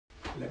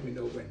Let me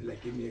know when.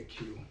 Give me a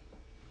cue.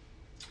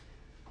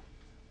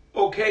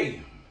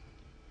 Okay,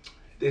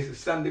 this is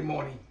Sunday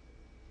morning.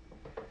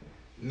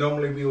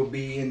 Normally we will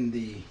be in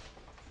the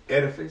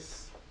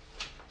edifice,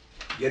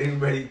 getting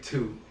ready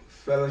to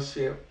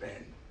fellowship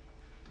and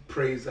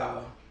praise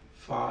our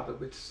Father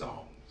with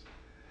songs.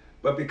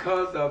 But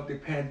because of the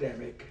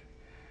pandemic,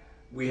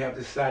 we have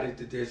decided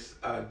to just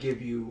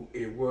give you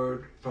a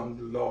word from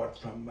the Lord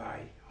from my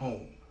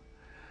home.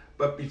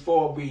 But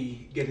before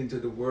we get into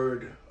the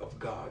word of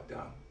God,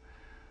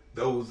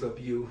 those of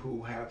you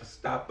who have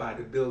stopped by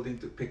the building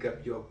to pick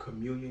up your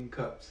communion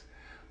cups,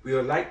 we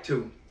would like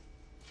to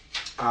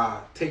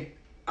take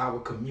our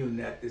communion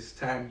at this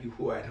time. You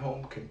who are at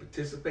home can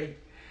participate.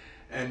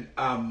 And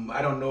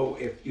I don't know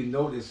if you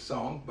know this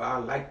song, but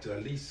I'd like to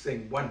at least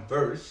sing one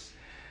verse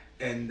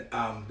and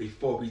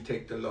before we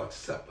take the Lord's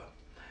Supper.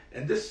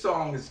 And this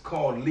song is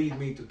called Lead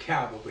Me to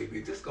Calvary.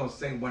 We're just going to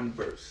sing one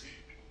verse.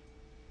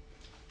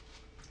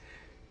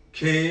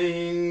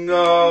 King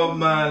of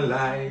my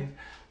life,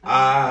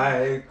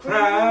 I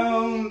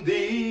crown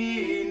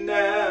thee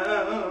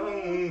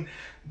now.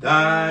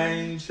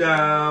 Thine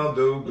shall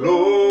the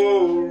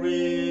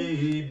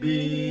glory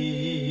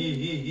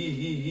be.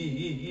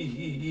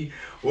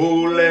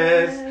 Oh,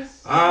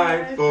 lest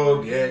I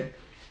forget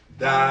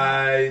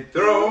thy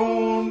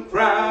throne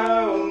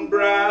crown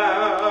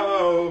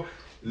brow,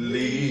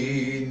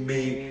 lead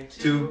me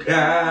to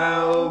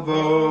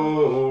Calvary.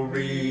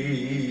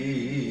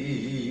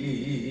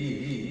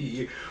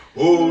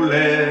 Oh,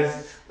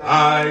 lest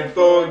I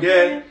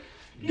forget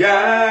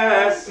Gethsemane.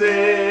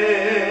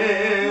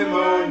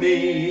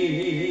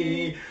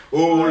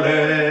 Oh,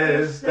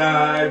 lest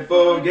I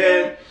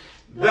forget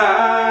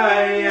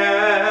thy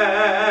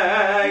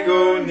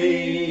agony.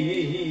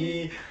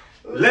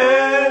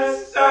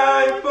 Lest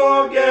I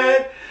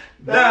forget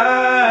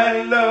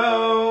thy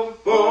love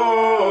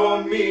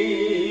for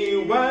me.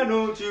 Why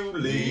don't you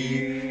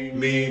lead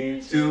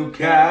me to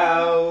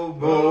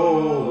Calvary?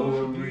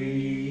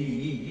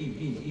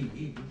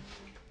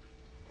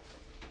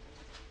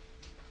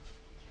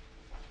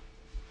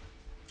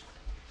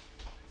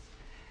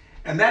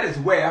 And that is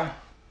where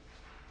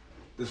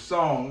the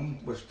song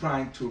was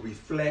trying to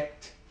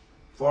reflect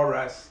for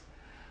us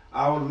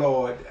our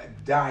Lord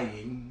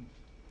dying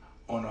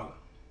on a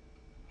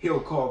hill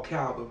called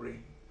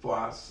Calvary for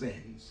our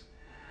sins.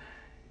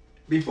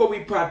 Before we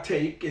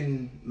partake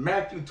in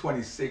Matthew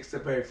 26, a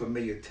very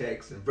familiar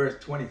text, in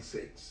verse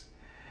 26,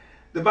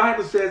 the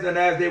Bible says, and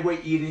as they were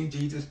eating,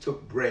 Jesus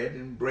took bread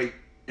and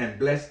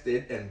blessed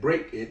it and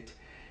brake it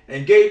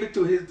and gave it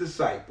to his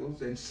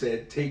disciples and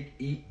said, take,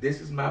 eat, this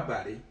is my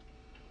body.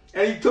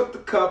 And he took the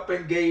cup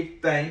and gave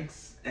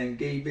thanks and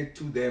gave it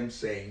to them,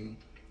 saying,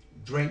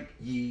 drink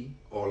ye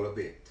all of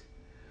it.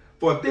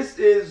 For this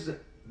is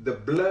the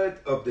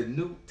blood of the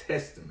New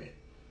Testament,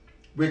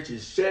 which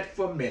is shed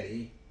for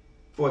many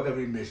for the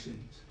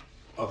remissions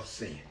of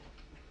sin.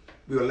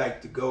 We would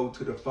like to go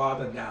to the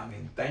Father now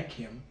and thank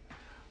him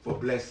for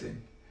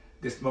blessing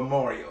this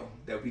memorial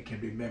that we can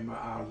remember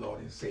our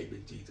Lord and Savior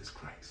Jesus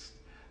Christ.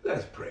 Let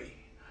us pray.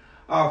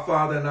 Our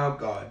Father and our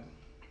God,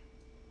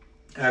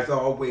 as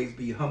always,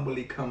 we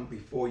humbly come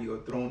before your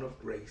throne of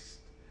grace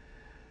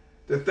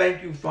to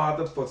thank you,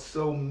 Father, for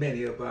so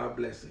many of our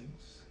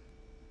blessings.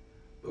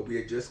 But we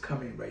are just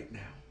coming right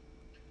now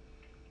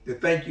to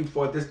thank you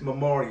for this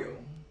memorial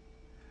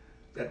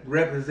that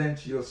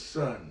represents your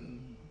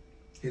Son,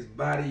 his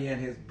body and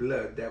his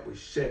blood that was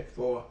shed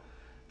for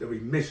the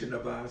remission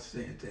of our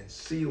sins and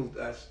sealed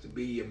us to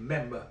be a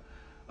member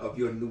of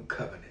your new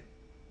covenant.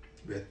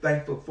 We're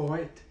thankful for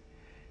it.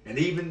 And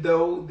even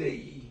though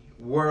the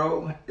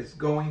world is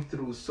going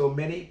through so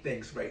many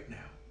things right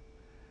now,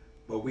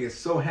 but we are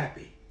so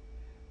happy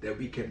that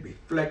we can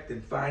reflect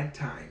and find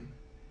time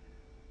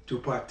to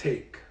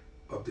partake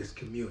of this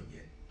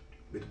communion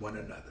with one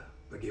another.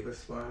 Forgive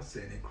us for our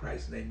sin. In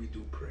Christ's name we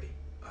do pray.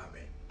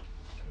 Amen.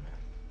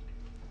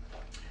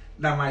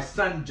 Now my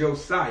son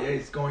Josiah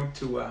is going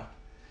to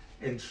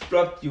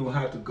instruct you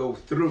how to go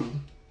through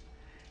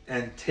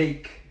and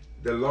take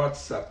the Lord's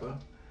Supper.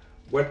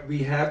 What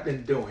we have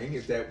been doing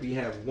is that we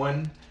have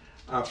one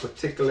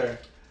particular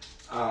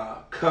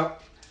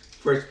cup.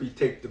 First we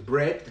take the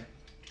bread.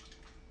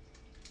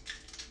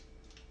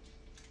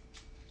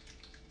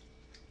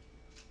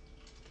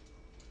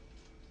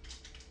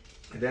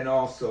 And then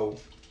also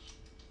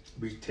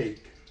we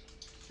take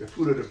the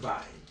fruit of the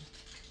vine.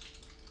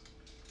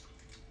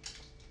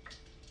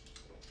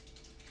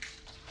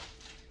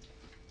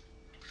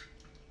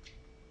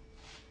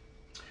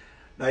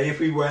 Now, if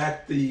we were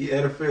at the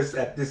edifice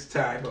at this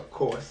time, of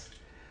course,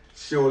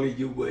 surely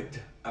you would,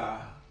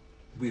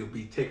 we'll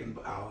be taking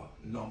our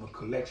normal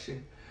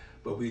collection,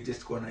 but we're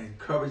just going to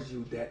encourage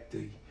you that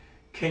the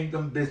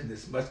kingdom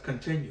business must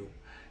continue.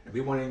 And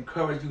we want to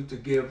encourage you to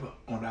give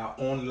on our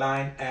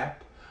online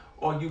app,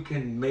 or you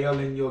can mail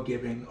in your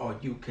giving, or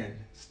you can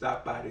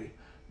stop by the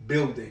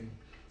building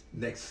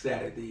next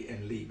Saturday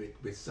and leave it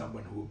with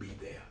someone who will be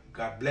there.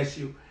 God bless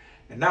you.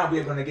 And now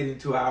we're going to get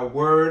into our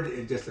word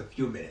in just a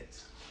few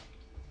minutes.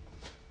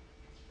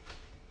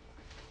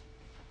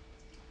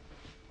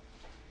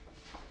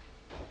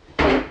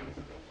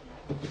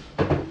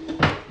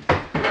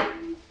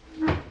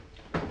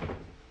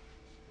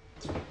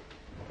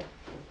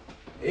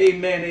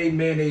 Amen,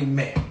 amen,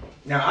 amen.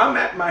 Now, I'm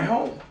at my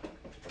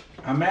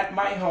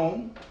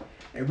home.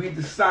 And we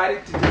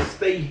decided to just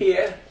stay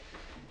here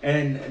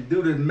and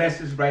do the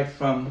message right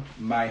from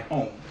my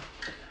home.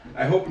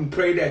 I hope and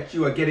pray that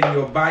you are getting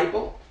your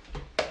Bible.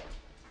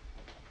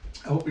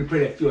 I hope and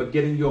pray that you are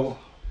getting your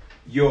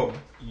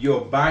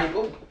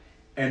Bible.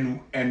 And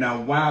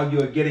while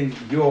you're getting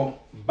your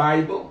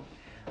Bible,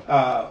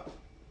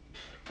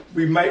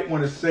 we might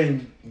want to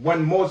sing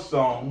one more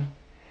song.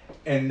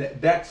 And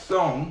that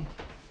song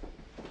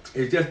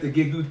is just to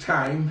give you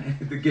time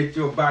to get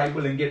your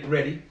Bible and get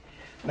ready.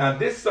 Now,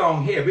 this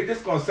song here, we're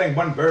just going to sing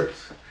one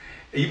verse.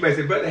 And you may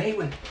say, Brother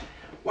Heyward,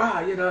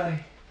 wow,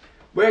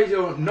 where's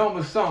your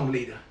normal song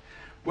leader?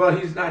 Well,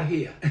 he's not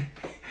here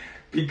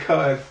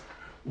because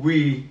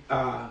we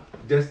are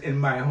just in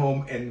my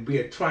home and we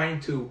are trying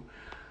to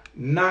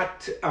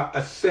not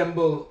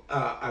assemble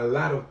a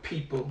lot of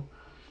people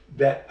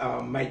that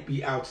might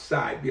be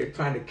outside. We are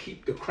trying to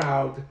keep the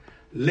crowd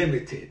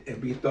limited,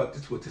 and we thought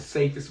this was the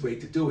safest way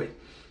to do it.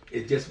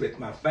 It's just with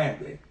my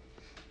family.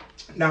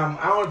 Now,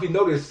 I don't know if you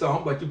know this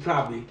song, but you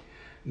probably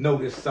know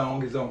this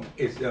song.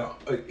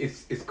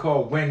 It's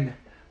called When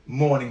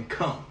Morning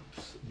Comes.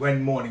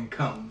 When Morning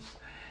Comes.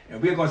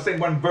 And we're going to sing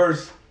one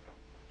verse,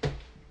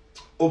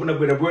 open up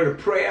with a word of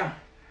prayer,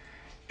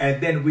 and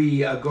then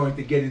we are going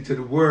to get into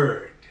the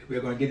word.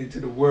 We're going to get into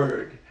the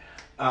word.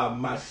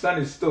 My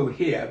son is still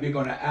here. We're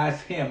going to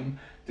ask him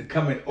to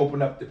come and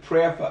open up the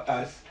prayer for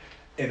us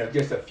in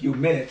just a few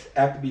minutes.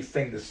 After we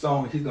sing the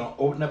song, he's going to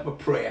open up a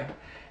prayer,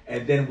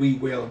 and then we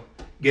will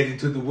get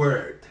into the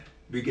word.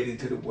 We get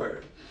into the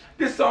word.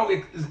 This song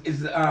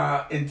is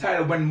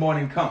entitled When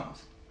Morning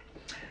Comes.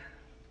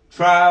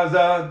 Trials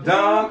are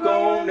dark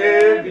on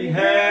every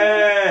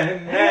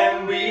hand,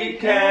 and we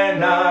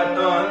cannot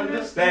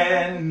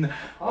understand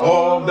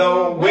all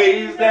the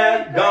ways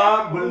that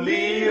God will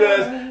lead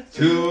us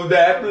to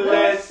that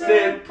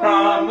blessed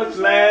promised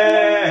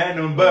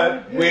land.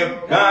 But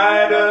will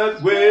guide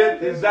us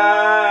with his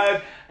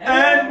eyes,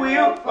 and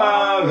we'll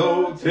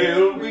follow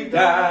till we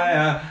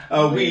die.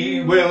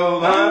 We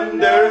will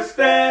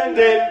understand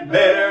it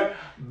better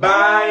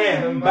by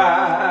and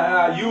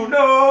by.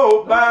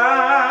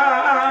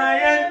 By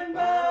and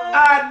by.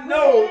 I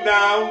know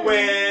now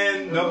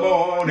when the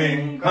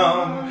morning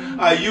comes.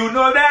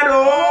 That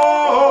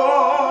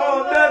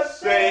all the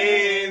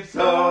saints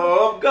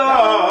of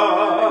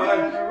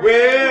God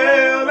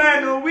will,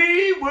 and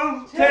we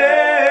will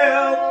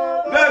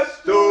tell the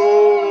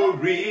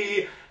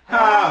story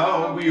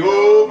how we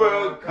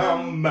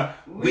overcome.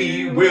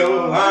 We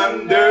will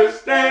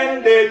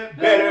understand it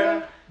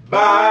better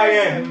by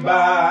and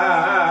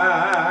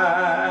by.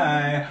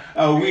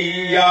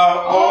 We are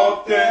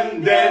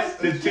often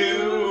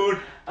destitute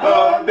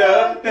of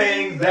the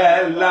things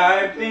that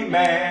life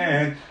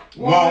demands.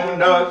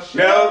 Want of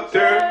shelter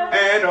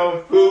and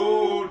of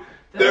food,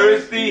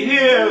 thirsty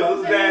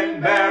hills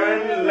and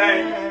barren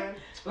land.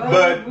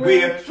 But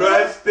we're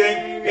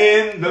trusting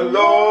in the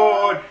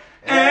Lord,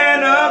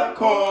 and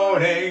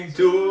according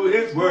to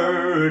his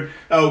word,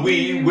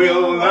 we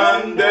will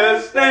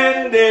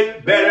understand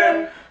it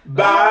better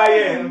by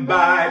and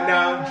by.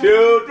 Now,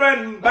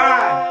 children,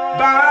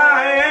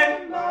 by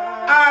and by.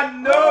 I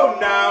know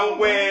now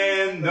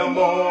when the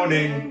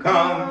morning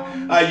comes.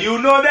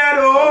 That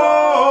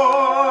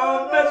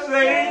all the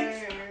saints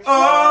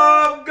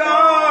of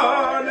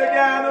God are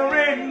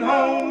gathering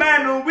home,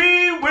 and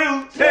we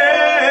will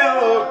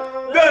tell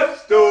the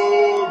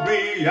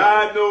story.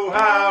 I know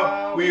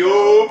how we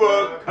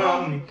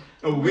overcome.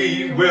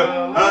 We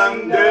will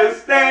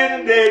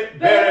understand it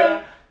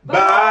better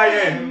by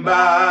and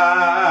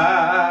by.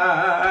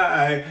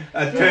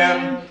 A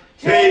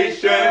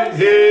temptation,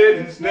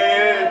 hidden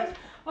snares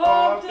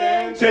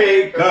often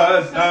take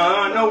us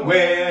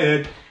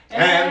unaware,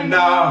 and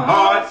our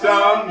hearts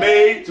are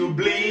made to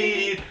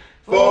bleed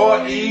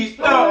for each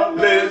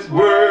thoughtless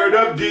word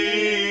of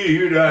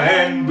deed.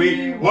 And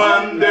we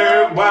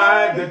wonder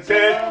why the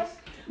test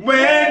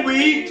when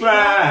we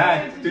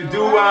try to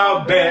do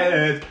our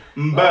best,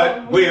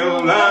 but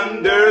we'll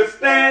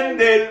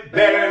understand it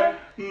better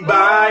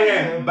by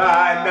and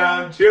by.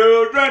 Now,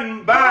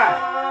 children,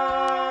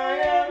 by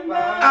and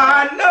by.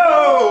 I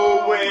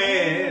know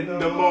when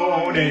the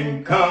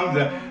morning comes.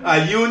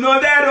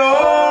 That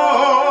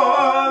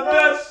all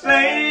the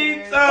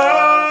saints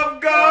of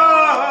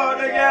God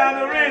are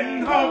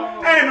gathering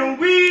home, and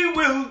we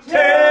will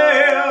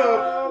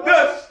tell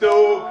the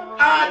story.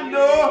 I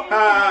know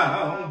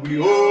how we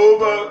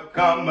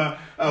overcome.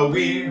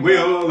 We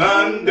will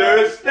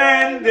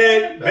understand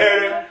it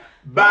better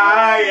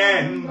by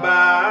and by.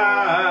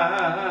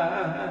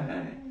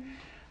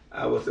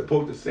 I was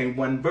supposed to sing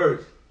one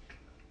verse,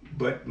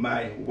 but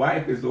my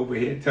wife is over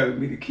here telling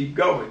me to keep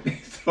going.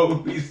 So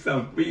we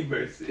sung 3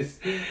 verses.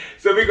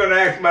 So we're going to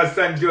ask my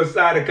son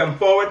Josiah to come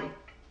forward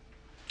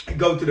and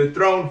go to the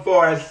throne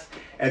for us,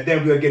 and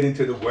then we'll get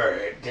into the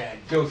word.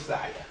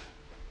 Josiah.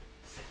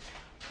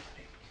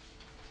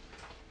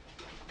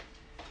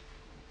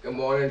 Good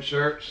morning,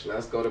 church.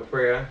 Let's go to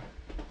prayer.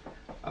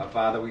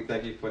 Father, we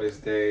thank you for this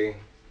day.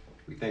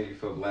 We thank you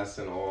for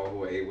blessing all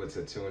who are able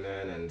to tune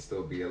in and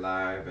still be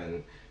alive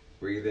and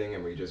breathing.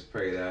 And we just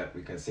pray that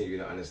we continue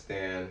to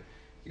understand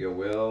your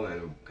will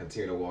and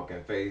continue to walk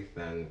in faith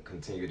and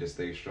continue to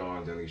stay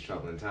strong during these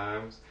troubling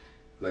times.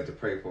 I'd like to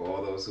pray for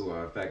all those who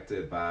are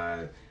affected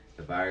by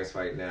the virus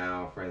right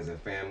now, friends and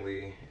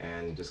family,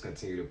 and just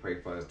continue to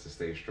pray for us to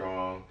stay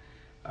strong.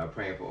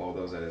 Praying for all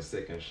those that are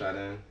sick and shut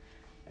in.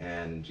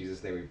 And in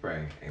Jesus' name we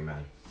pray.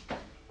 Amen.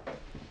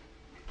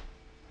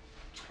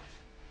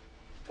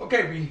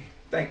 Okay, we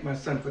thank my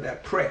son for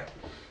that prayer.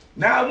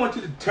 Now I want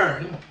you to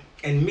turn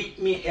and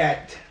meet me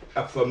at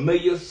a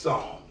familiar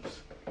Psalms.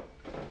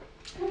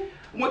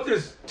 I want you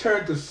to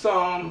turn to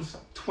Psalms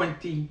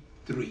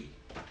 23.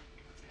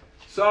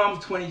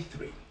 Psalms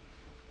 23.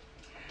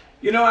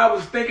 You know, I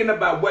was thinking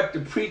about what to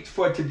preach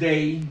for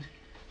today,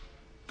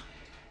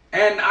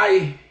 and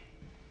I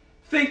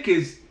think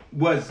it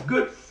was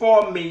good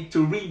for me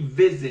to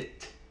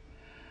revisit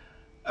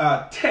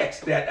a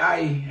text that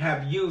I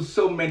have used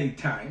so many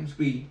times.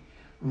 We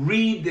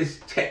read this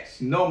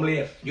text normally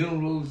at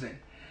funerals,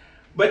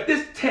 but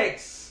this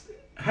text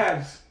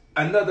has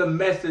another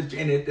message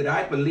in it that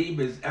I believe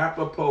is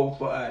apropos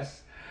for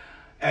us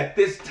at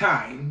this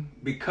time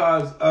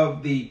because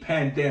of the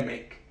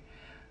pandemic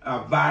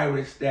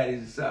virus that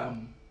is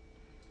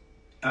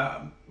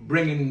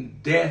bringing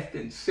death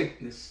and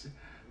sickness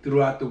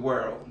throughout the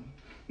world.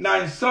 Now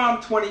in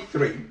Psalm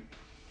 23,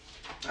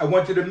 I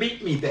want you to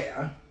meet me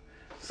there.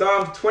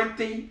 Psalm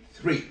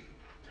 23.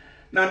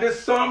 Now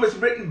this psalm is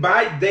written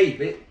by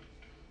David,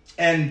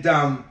 and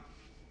I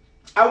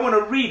want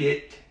to read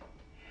it.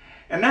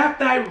 And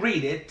after I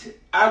read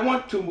it, I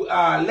want to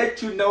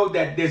let you know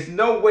that there's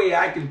no way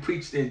I can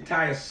preach the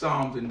entire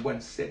Psalms in one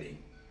sitting.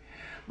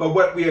 But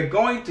what we are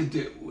going to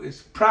do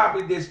is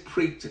probably just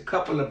preach a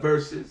couple of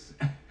verses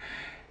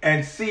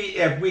and see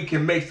if we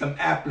can make some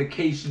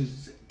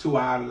applications to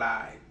our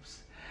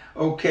lives.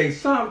 Okay,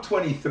 Psalm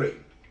 23,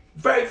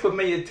 very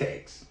familiar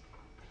text.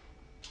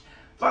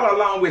 Follow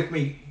along with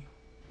me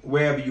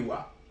wherever you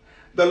are.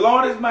 The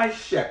Lord is my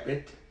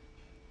shepherd,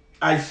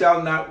 I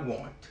shall not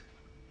want.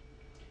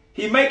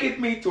 He maketh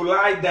me to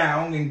lie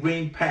down in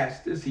green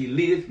pastures. He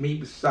leadeth me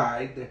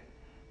beside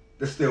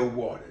the still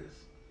waters.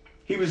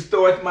 He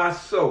restoreth my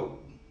soul.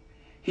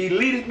 He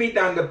leadeth me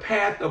down the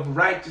path of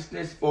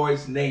righteousness for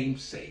his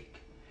name's sake.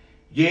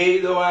 Yea,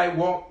 though I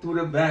walk through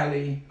the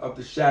valley of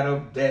the shadow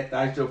of death,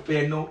 I shall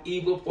fear no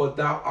evil, for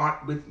thou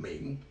art with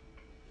me.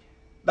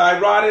 Thy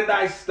rod and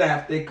thy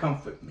staff, they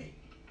comfort me.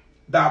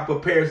 Thou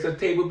preparest a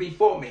table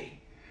before me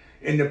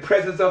in the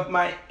presence of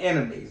my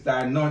enemies. Thou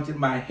anointed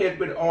my head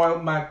with oil,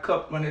 my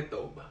cup runneth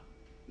over.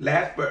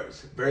 Last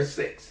verse, verse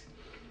 6.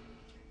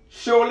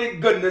 Surely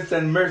goodness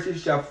and mercy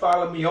shall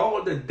follow me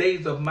all the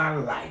days of my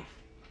life,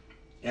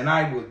 and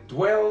I will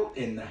dwell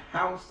in the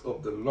house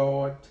of the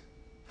Lord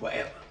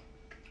forever.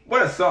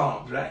 What a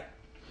psalm, right?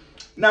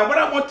 Now what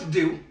I want to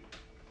do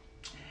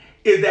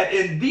is that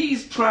in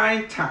these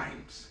trying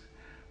times,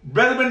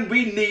 brethren,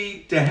 we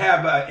need to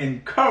have an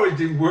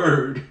encouraging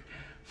word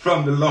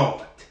from the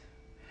Lord.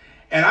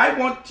 And I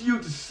want you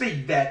to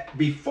see that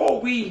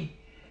before we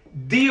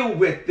deal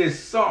with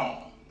this psalm.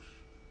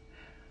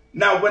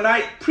 Now, when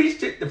I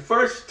preached it the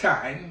first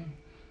time,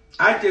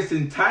 I just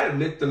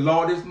entitled it, The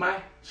Lord is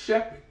My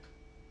Shepherd.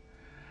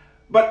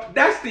 But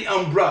that's the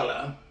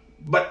umbrella.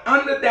 But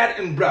under that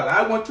umbrella,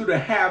 I want you to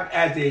have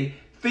as a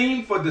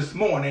theme for this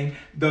morning,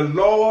 the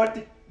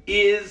Lord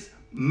is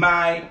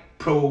my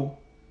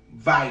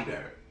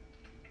provider.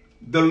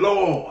 The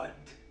Lord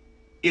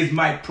is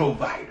my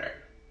provider.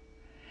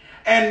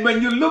 And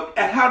when you look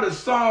at how the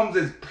Psalms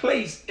is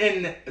placed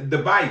in the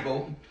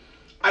Bible,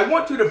 I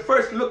want you to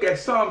first look at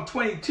Psalm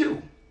 22.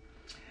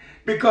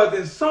 Because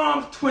in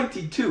Psalm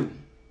 22,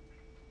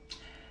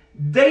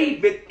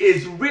 David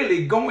is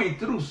really going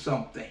through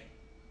something.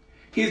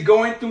 He's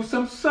going through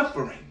some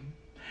suffering.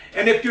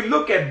 And if you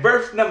look at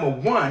verse number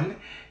 1,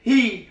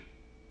 he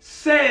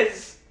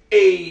says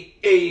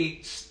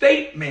a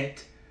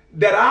statement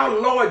that our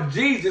Lord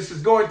Jesus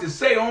is going to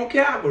say on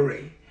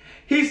Calvary.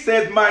 He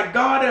says, my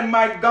God and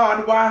my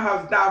God, why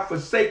hast thou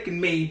forsaken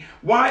me?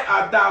 Why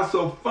art thou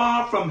so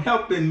far from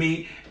helping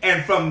me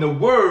and from the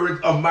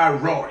words of my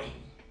roaring?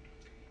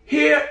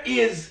 Here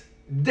is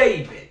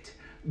David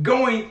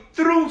going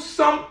through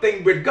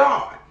something with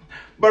God.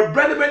 But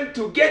brethren,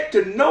 to get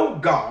to know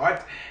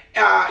God,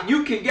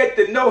 you can get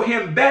to know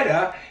him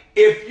better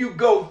if you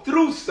go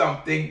through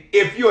something,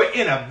 if you're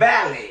in a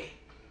valley.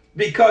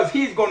 Because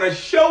he's going to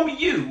show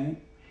you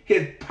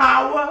his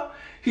power.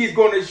 He's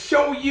going to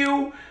show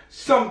you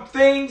some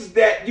things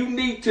that you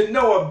need to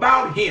know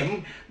about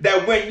him,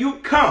 that when you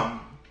come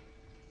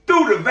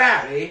through the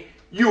valley,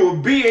 you will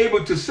be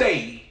able to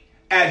say,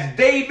 as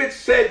David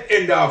said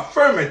in the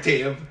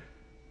affirmative,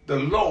 the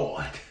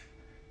Lord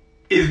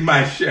is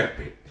my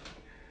shepherd,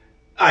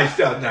 I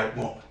shall not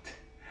want.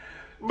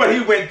 But he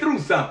went through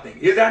something.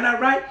 Is that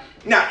not right?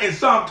 Now, in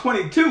Psalm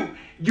 22,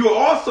 you'll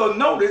also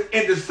notice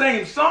in the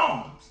same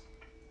Psalms,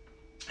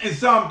 in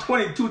Psalm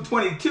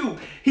 22:22,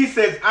 he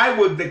says, I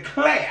will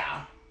declare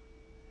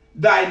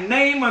thy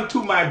name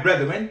unto my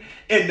brethren.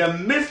 In the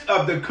midst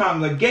of the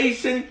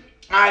congregation,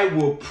 I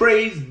will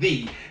praise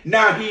thee.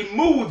 Now he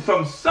moved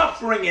from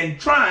suffering and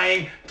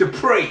trying to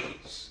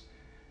praise.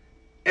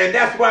 And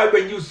that's why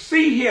when you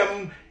see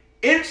him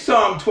in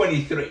Psalm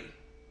 23,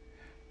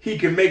 he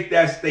can make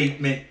that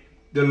statement,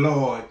 the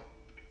Lord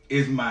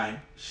is my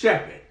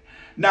shepherd.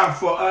 Now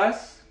for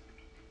us,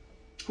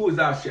 who is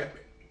our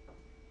shepherd?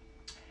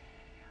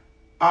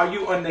 Are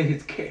you under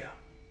his care?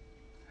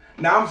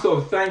 Now I'm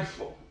so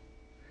thankful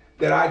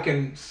that I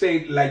can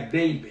say like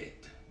David,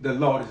 the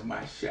Lord is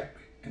my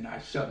shepherd and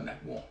I shall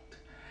not want.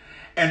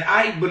 And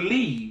I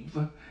believe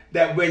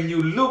that when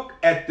you look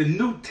at the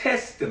New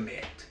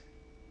Testament,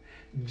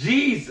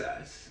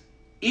 Jesus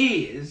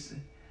is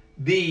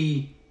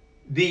the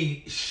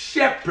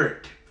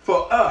shepherd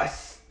for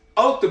us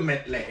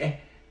ultimately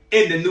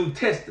in the New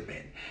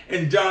Testament.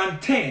 In John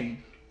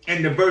 10,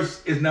 and the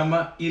verse is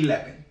number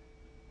 11.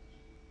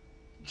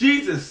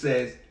 Jesus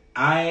says,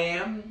 I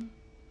am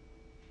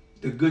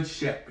the good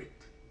shepherd.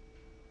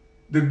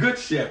 The good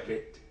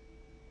shepherd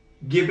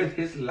giveth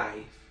his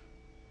life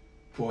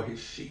for his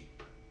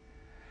sheep.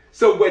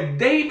 So what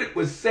David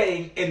was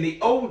saying in the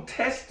Old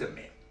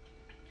Testament,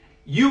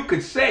 you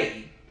could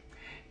say,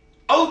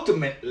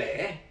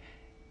 ultimately,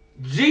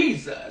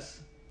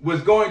 Jesus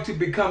was going to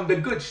become the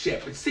good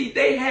shepherd. See,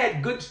 they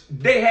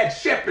had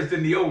shepherds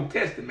in the Old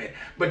Testament,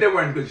 but they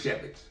weren't good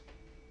shepherds,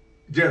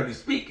 generally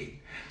speaking.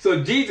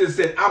 So Jesus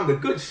said, I'm the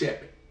good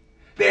shepherd.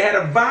 They had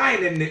a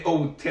vine in the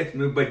Old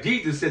Testament, but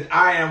Jesus said,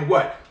 I am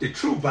what? The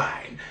true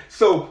vine.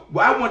 So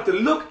I want to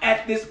look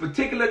at this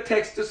particular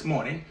text this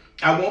morning.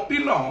 I won't be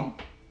long.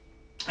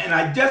 And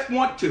I just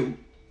want to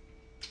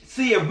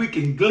see if we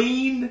can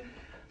glean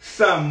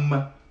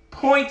some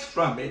points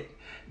from it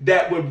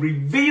that would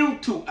reveal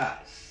to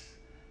us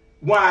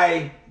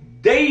why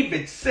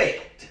David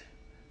said,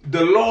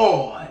 the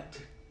Lord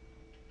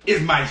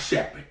is my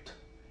shepherd.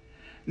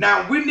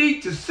 Now we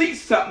need to see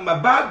something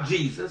about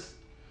Jesus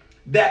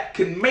that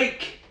can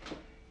make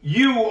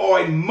you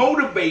or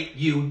motivate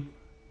you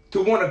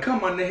to want to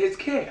come under his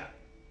care.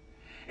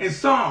 In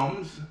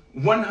Psalms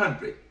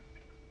 100,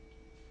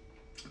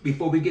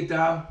 before we get to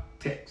our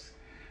text,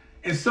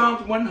 in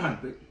Psalms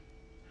 100,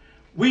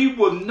 we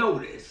will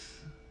notice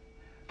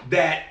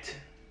that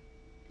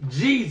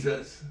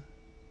Jesus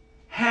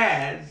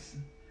has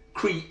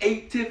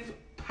creative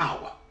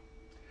power.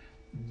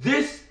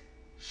 This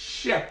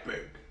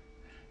shepherd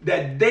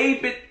that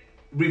David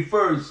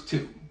refers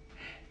to,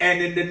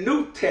 and in the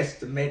New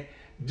Testament,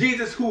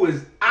 Jesus, who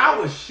is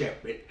our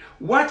shepherd,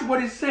 watch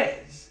what it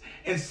says.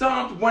 In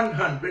Psalms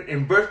 100,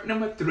 in verse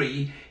number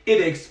 3,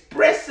 it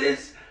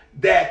expresses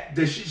that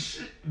the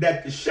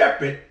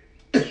shepherd,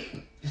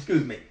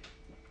 excuse me,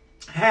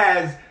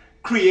 has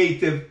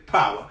creative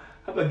power.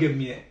 How about giving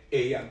me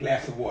a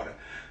glass of water?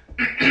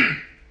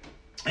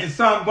 In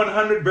Psalm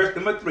 100, verse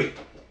number 3,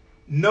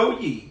 know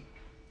ye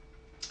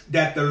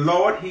that the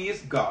Lord, he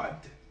is God.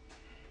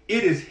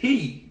 It is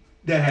he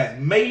that has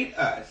made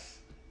us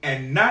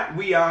and not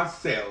we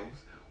ourselves.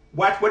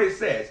 Watch what it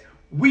says.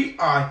 We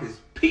are his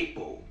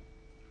people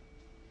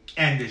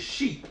and the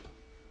sheep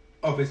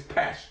of his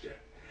pasture.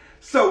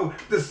 So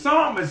the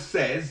psalmist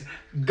says,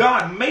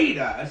 God made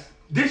us,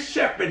 this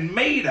shepherd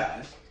made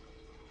us,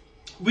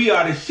 we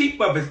are the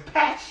sheep of his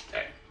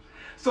pasture.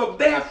 So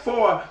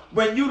therefore,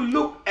 when you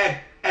look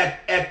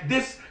at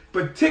this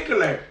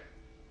particular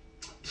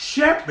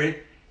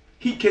shepherd,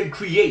 he can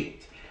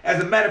create.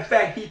 As a matter of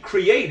fact, he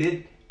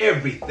created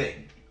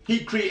everything. He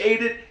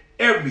created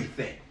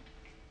everything.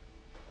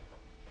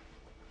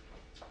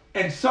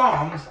 In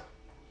Psalms,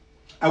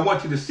 I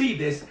want you to see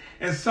this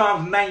in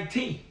Psalms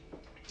 19.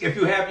 If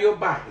you have your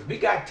Bibles, we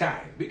got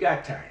time. We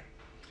got time.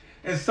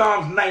 In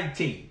Psalms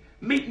 19,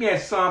 meet me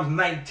at Psalms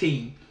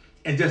 19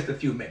 in just a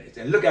few minutes.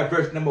 And look at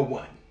verse number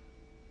 1.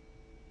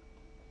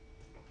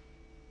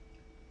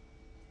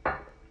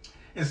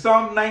 In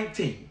Psalm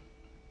 19,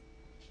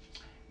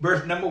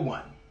 verse number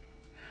 1.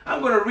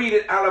 I'm going to read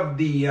it out of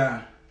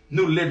the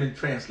New Living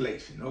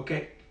Translation,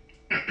 okay?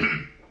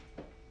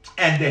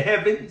 And the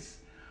heavens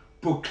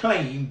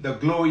proclaim the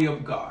glory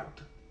of God.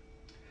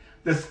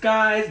 The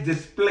skies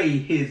display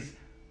his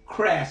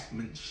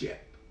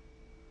craftsmanship.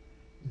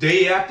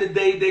 Day after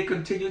day they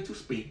continue to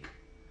speak.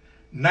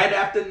 Night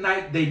after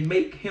night they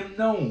make him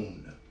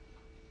known.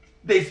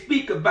 They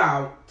speak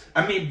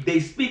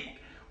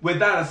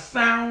without a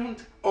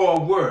sound or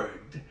a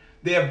word.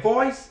 Their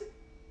voice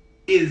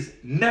is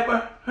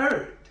never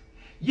heard.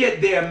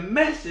 Yet their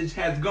message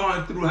has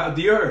gone throughout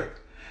the earth,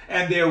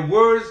 and their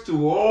words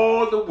to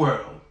all the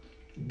world.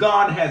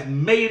 God has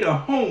made a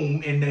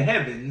home in the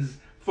heavens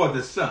for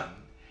the sun.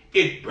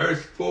 It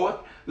bursts forth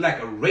like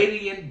a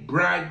radiant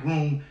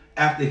bridegroom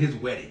after his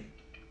wedding.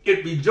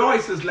 It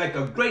rejoices like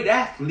a great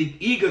athlete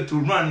eager to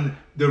run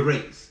the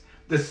race.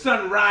 The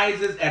sun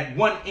rises at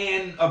one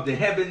end of the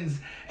heavens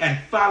and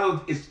follows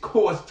its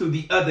course to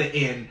the other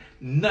end.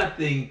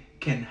 Nothing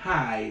can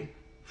hide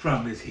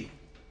from his heat.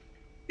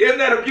 Isn't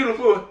that a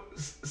beautiful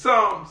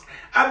Psalms?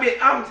 I mean,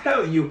 I'm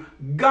telling you,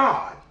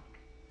 God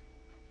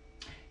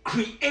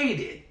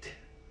created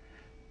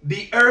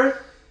the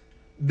earth,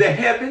 the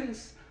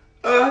heavens,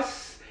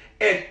 us,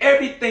 and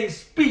everything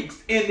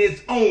speaks in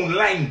its own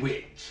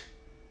language.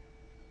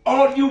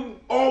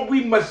 All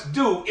we must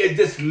do is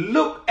just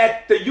look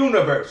at the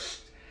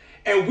universe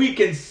and we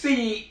can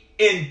see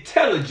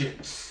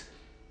intelligence.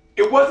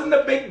 It wasn't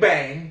a Big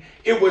Bang.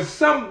 It was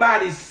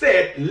somebody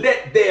said,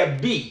 let there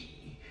be,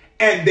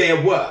 and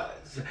there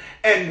was.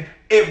 And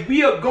if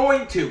we are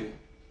going to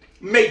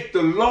make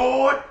the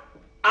Lord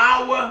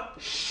our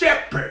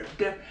shepherd,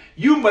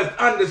 you must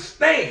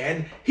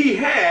understand he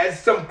has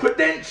some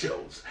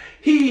credentials.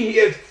 He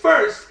is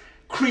first,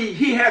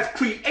 he has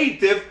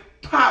creative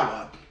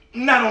power.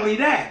 Not only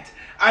that,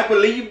 I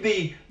believe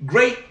the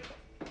great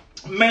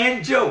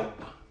man Job,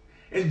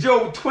 in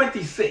Job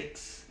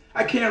 26,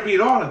 I can't read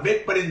all of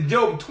it, but in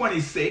Job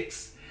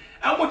 26,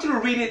 I want you to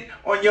read it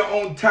on your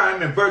own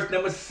time in verse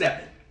number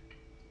 7.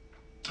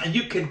 And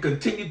you can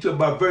continue to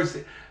about verse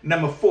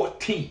number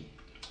 14.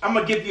 I'm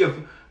going to give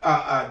you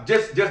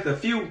just a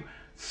few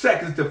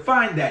seconds to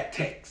find that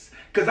text,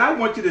 because I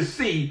want you to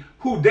see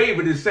who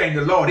David is saying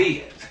the Lord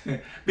is.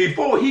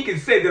 Before he can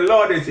say the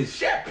Lord is his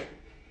shepherd,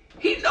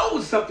 he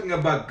knows something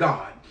about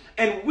God.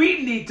 And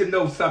we need to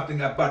know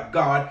something about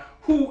God,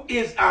 who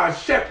is our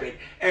shepherd.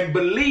 And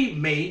believe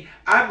me,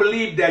 I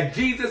believe that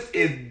Jesus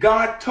is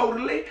God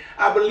totally.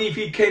 I believe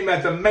he came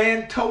as a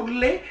man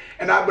totally.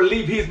 And I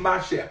believe he's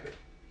my shepherd.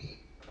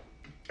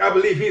 I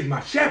believe he's my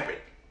shepherd.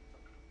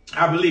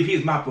 I believe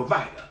he's my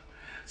provider.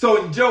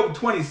 So in Job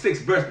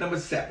 26, verse number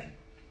 7,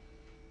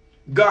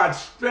 God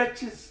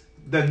stretches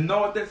the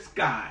northern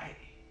sky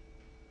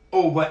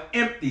over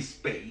empty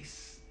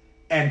space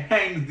and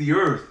hangs the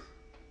earth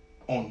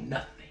on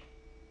nothing.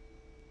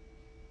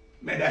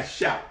 Man, that's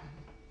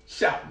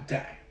shouting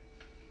time.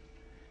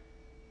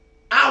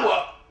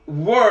 Our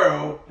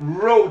world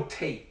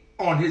rotates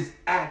on his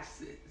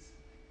axis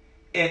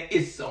and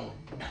it's on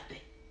nothing.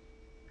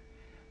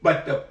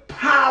 But the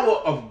power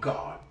of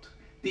God,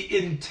 the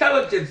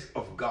intelligence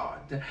of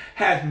God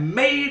has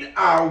made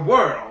our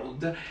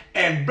world,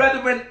 and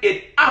brethren,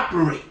 it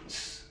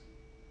operates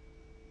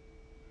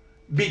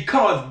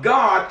because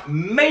God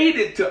made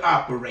it to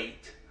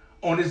operate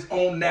on his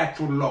own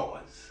natural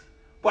laws.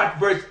 Watch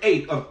verse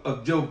 8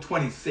 of Job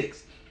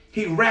 26.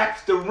 He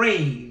wraps the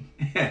rain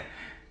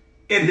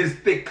in his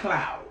thick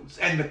clouds,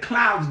 and the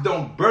clouds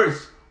don't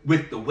burst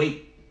with the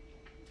weight.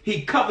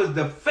 He covers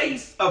the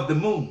face of the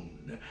moon,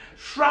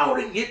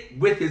 shrouding it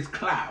with his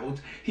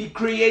clouds. He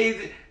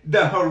created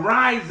the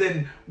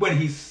horizon when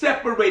he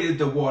separated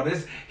the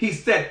waters. He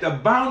set the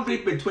boundary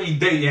between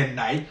day and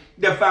night.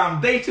 The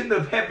foundation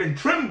of heaven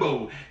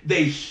trembled.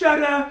 They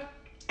shudder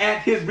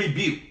at his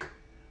rebuke.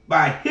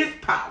 By his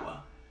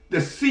power,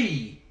 the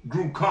sea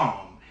grew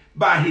calm.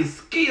 By his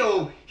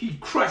skill, he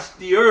crushed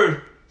the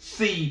earth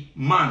sea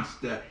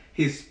monster.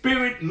 His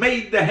spirit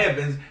made the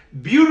heavens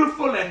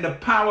beautiful, and the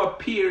power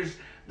pierced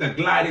the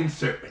gliding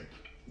serpent.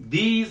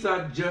 These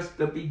are just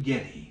the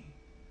beginning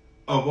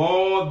of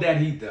all that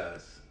he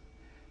does.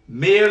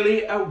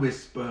 Merely a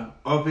whisper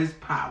of his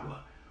power.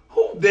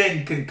 Who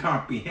then can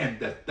comprehend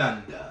the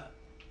thunder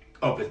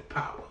of his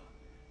power?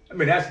 I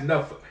mean, that's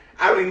enough.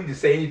 I don't need to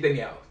say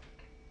anything else.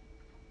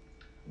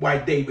 Why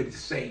David is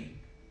saying,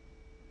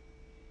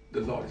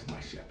 the Lord is my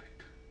shepherd.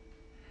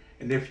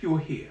 And if you're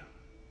here,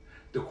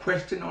 the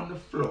question on the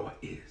floor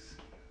is,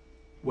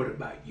 what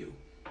about you?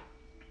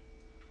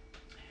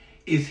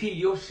 Is he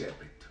your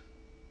shepherd?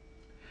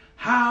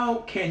 How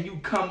can you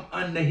come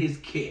under his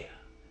care?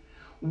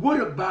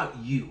 What about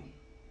you?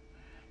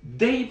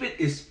 David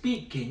is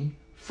speaking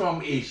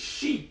from a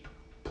sheep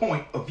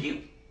point of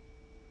view,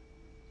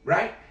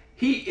 right?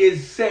 He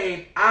is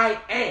saying, I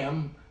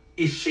am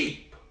a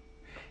sheep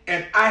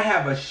and I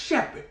have a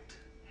shepherd.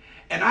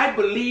 And I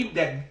believe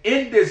that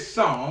in this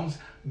Psalms,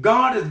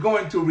 God is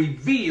going to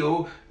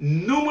reveal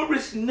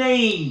numerous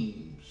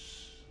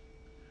names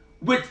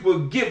which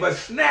will give a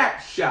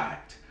snapshot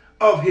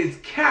of his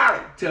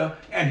character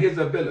and his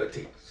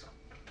abilities.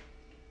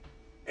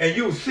 And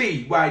you'll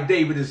see why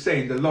David is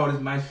saying, the Lord is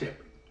my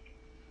shepherd.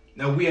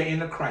 Now we are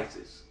in a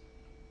crisis.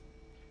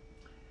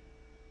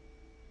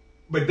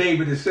 But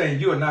David is saying,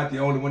 you are not the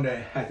only one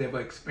that has ever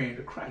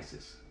experienced a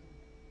crisis.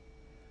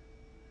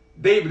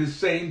 David is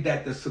saying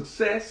that the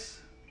success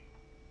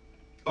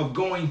of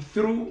going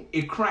through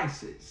a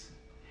crisis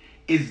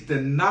is the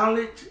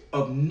knowledge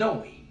of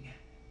knowing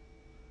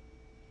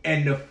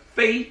and the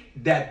faith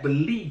that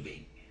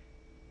believing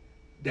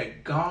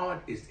that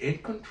God is in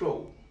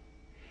control.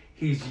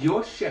 He's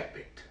your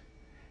shepherd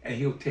and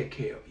he'll take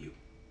care of you.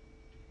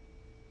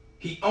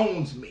 He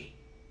owns me.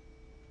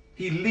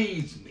 He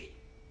leads me.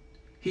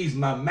 He's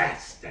my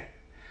master.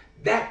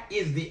 That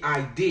is the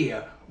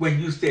idea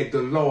when you say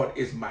the Lord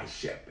is my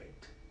shepherd.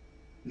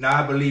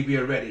 Now I believe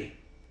you're ready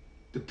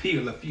to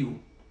peel a few,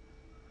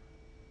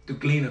 to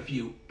glean a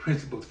few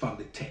principles from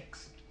the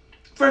text.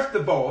 First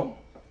of all,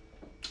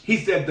 he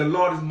said, the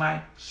Lord is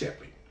my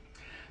shepherd.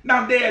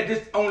 Now there are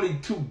just only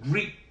two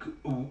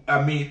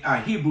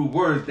Hebrew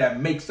words that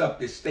makes up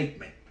this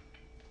statement.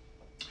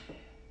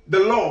 The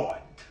Lord,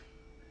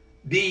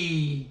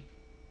 the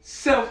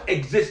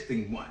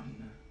self-existing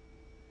one,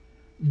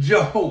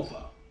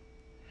 Jehovah.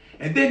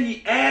 And then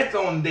he adds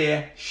on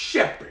there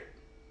shepherd,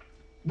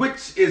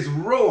 which is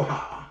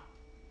Roha,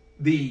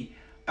 the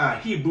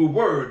Hebrew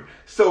word.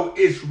 So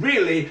it's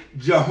really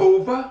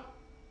Jehovah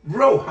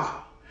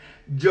Roha.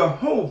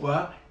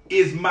 Jehovah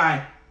is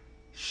my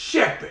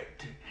shepherd.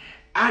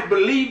 I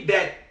believe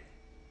that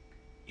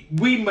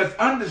we must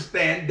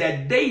understand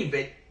that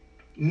David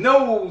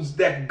knows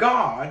that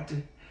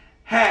God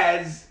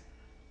has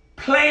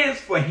plans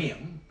for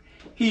him.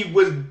 He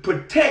will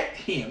protect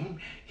him.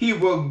 He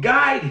will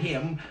guide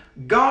him.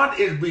 God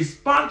is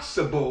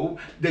responsible.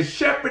 The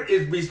shepherd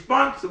is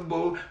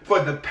responsible for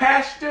the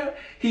pasture.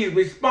 He's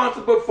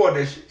responsible for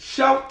the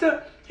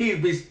shelter. He's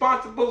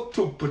responsible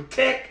to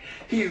protect.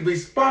 He's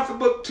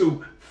responsible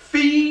to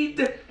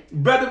feed.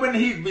 Brethren,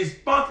 he's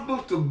responsible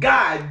to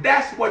guide.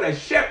 That's what a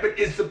shepherd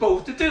is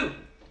supposed to do.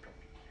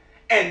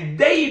 And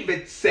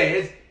David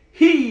says,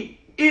 he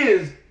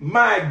is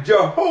my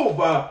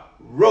Jehovah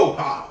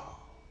Roha.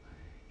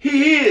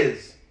 He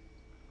is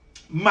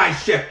my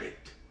shepherd.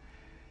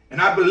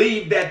 And I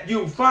believe that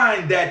you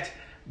find that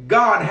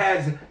God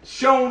has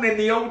shown in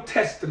the Old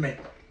Testament,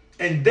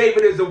 and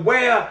David is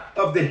aware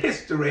of the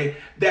history,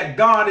 that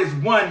God is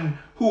one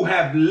who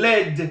have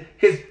led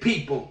his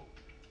people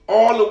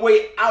all the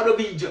way out of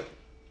Egypt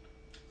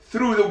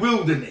through the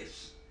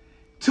wilderness,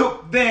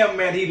 took them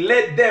and he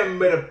led them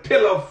with a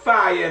pillar of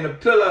fire and a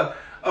pillar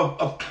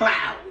of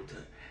cloud.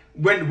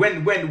 When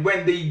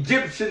the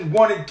Egyptians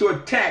wanted to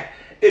attack,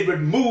 it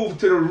would move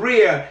to the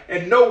rear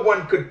and no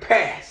one could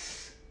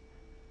pass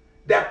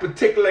that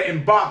particular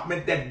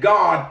embankment that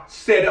God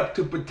set up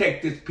to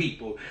protect his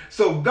people.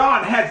 So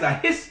God has a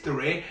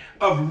history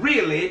of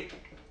really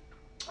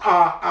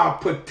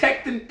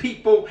protecting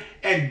people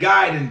and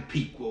guiding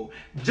people.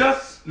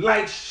 Just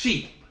like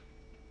sheep,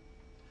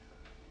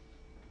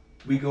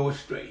 we go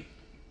astray.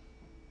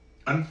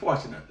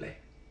 Unfortunately,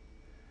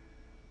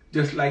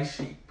 just like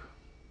sheep.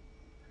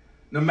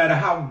 No matter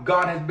how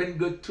God has been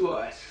good to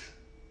us,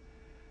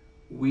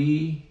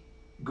 we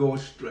go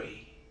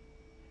astray.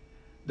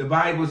 The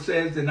Bible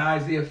says in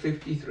Isaiah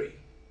 53,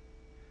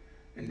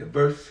 and the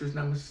verse is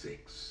number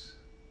 6,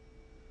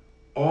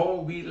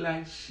 all we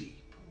like sheep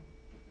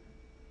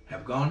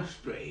have gone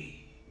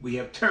astray. We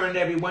have turned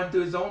everyone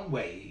to his own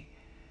way,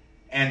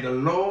 and the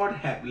Lord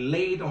hath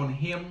laid on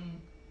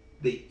him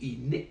the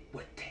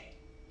iniquity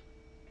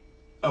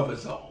of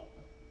us all.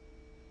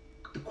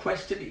 The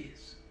question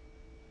is,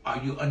 are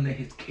you under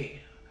his care?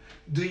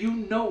 Do you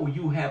know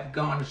you have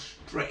gone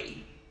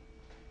astray?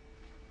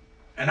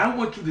 And I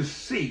want you to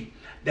see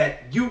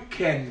that you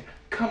can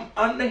come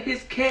under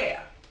his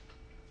care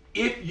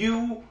if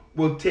you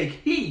will take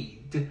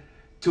heed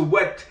to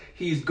what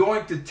he's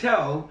going to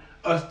tell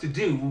us to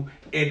do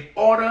in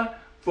order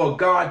for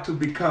God to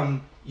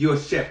become your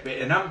shepherd.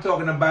 And I'm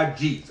talking about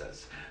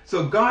Jesus.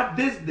 So God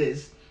did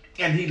this,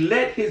 and he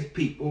led his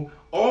people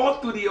all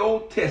through the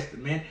Old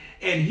Testament,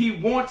 and he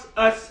wants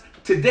us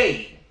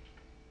today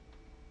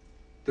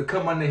to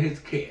come under his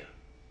care.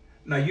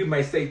 Now you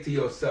may say to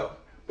yourself,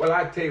 well,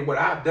 I tell you what,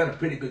 I've done a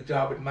pretty good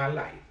job in my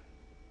life.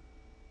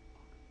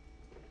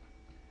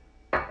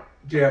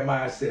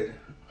 Jeremiah said,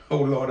 oh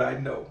Lord, I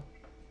know.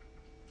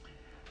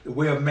 The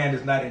way of man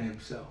is not in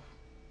himself.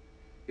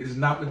 It is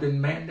not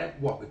within man that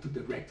walketh to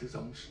direct his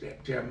own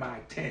step. Jeremiah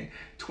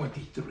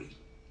 10:23.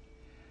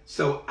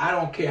 So I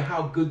don't care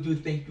how good you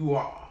think you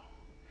are.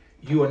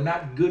 You are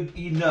not good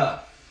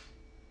enough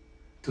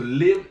to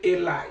live a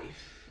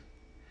life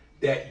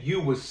that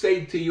you would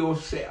say to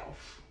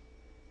yourself,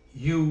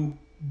 you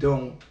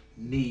don't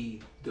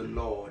need the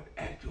Lord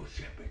as your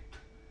shepherd.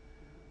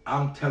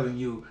 I'm telling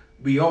you,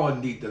 we all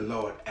need the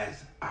Lord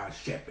as our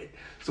shepherd.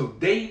 So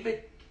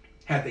David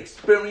has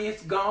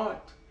experienced God,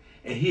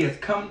 and he has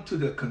come to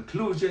the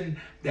conclusion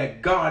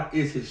that God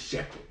is his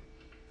shepherd.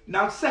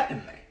 Now,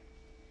 secondly,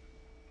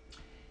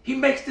 he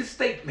makes this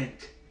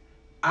statement,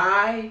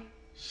 I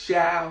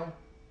shall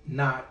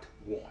not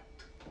want.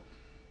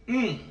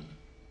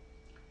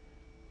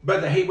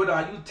 Brother Heyward,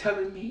 are you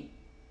telling me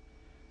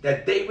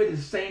that David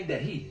is saying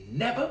that he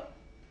never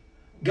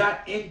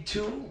got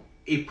into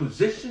a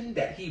position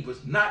that he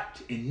was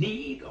not in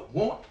need or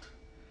want?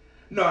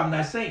 No, I'm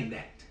not saying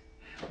that.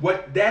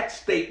 What that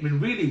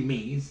statement really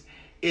means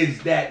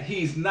is that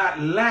he's not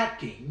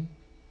lacking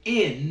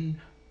in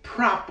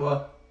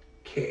proper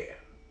care.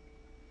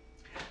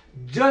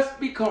 Just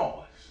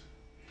because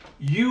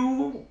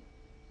you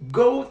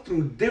go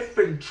through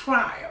different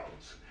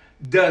trials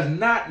does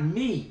not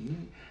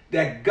mean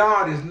that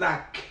God is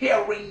not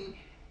caring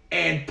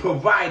and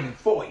providing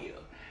for you.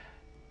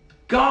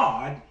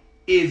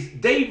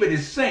 David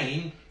is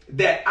saying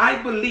that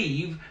I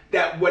believe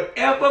that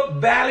whatever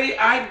valley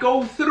I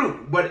go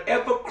through,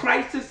 whatever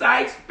crisis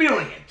I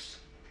experience,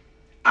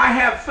 I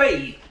have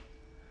faith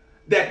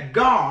that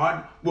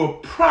God will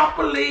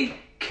properly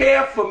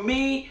care for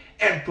me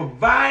and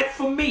provide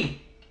for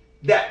me,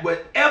 that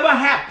whatever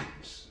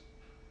happens,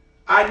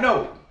 I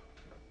know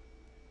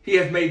he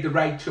has made the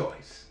right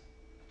choice.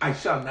 I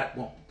shall not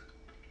want.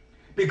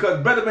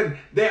 Because, brethren,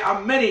 there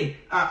are many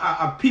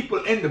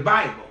people in the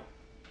Bible,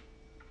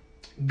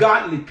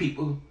 godly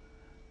people,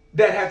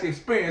 that has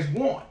experienced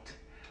want.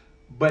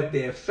 But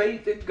their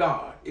faith in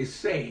God is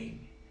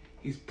saying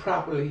he's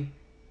properly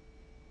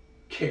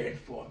caring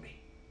for me.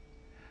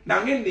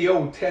 Now, in the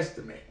Old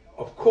Testament,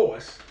 of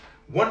course,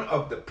 one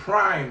of the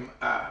prime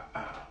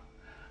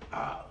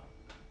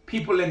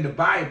people in the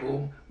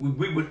Bible,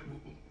 we would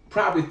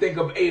probably think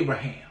of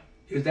Abraham.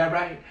 Is that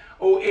right?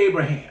 Oh,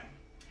 Abraham.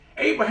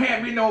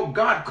 Abraham, you know,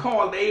 God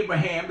called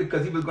Abraham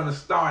because he was going to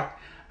start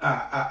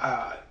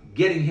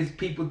getting his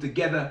people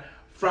together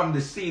from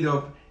the seed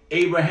of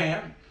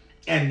Abraham.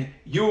 And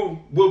you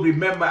will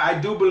remember, I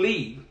do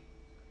believe,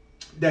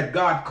 that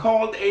God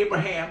called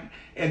Abraham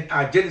in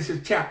Genesis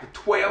chapter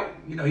 12.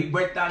 You know, he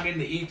went down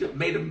into Egypt,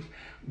 made him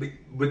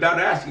without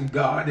asking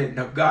God,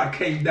 and God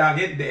came down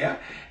in there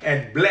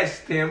and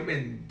blessed him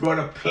and brought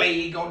a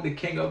plague on the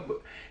king of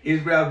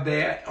Israel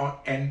there,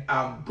 and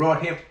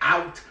brought him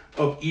out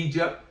of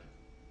Egypt,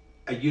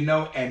 you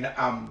know, and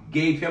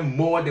gave him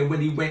more than what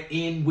he went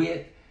in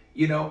with.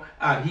 You know,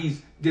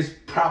 he's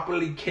just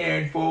properly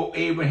caring for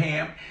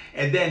Abraham.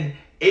 And then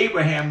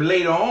Abraham,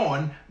 later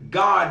on,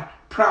 God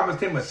promised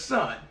him a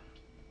son,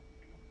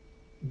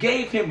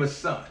 gave him a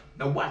son.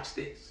 Now watch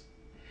this.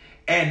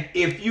 And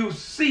if you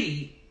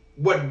see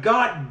what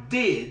God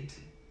did,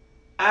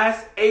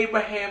 ask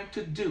Abraham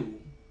to do,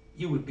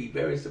 you would be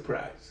very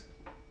surprised.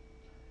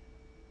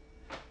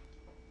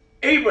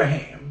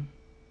 Abraham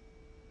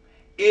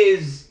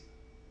is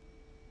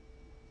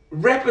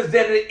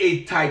represented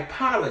a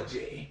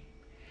typology.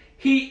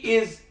 He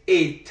is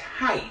a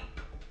type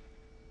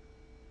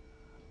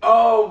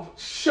of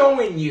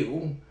showing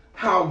you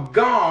how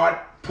God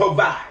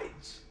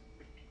provides.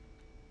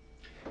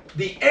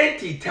 The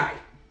antitype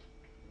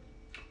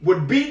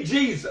would be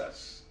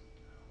Jesus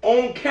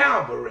on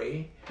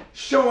Calvary,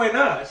 showing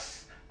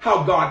us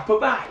how God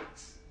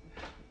provides.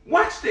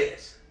 Watch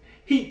this.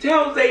 He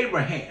tells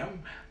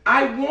Abraham,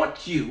 I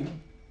want you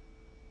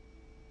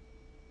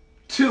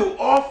to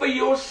offer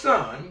your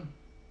son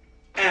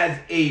as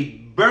a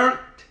burnt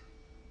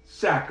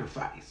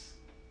sacrifice.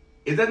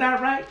 Isn't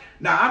that right?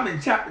 Now, I'm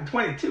in chapter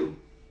 22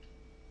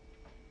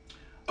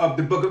 of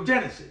the book of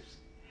Genesis.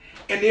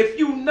 And if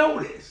you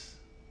notice,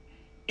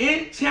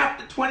 in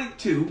chapter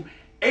 22,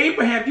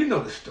 Abraham, you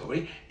know the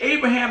story,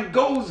 Abraham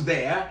goes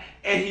there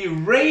and he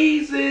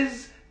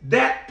raises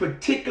that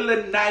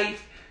particular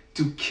knife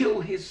to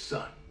kill his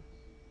son.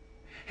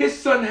 His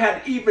son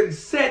had even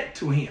said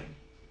to him,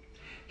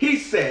 he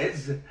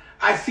says,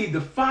 I see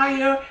the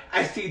fire,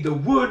 I see the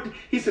wood.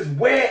 He says,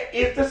 where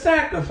is the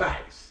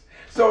sacrifice?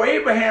 So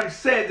Abraham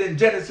says in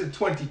Genesis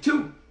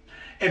 22,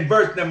 in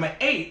verse number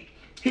 8,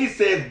 he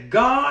says,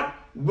 God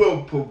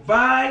will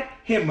provide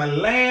him a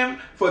lamb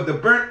for the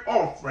burnt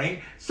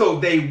offering. So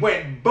they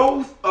went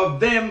both of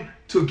them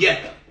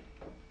together.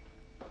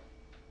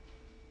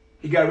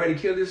 He got ready to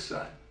kill his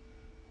son.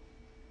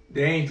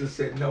 The angel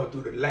said, no,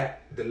 do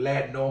the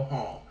lad no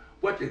harm.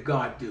 What did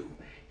God do?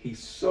 He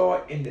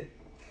saw in the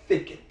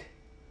thicket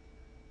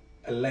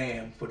a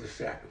lamb for the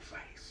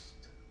sacrifice.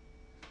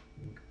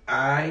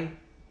 I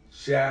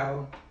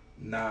shall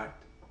not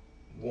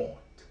want.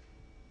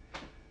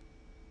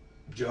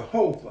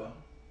 Jehovah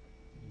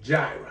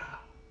Jireh.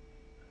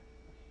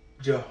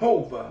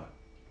 Jehovah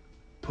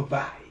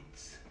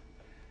provides.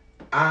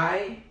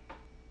 I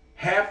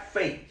have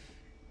faith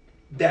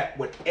that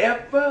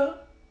whatever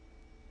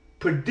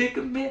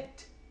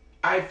predicament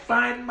I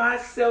find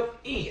myself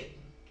in,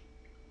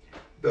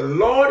 the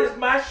Lord is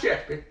my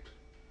shepherd.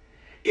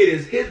 It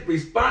is his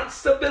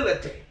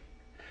responsibility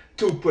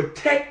to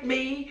protect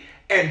me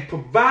and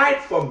provide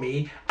for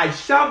me. I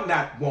shall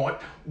not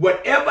want.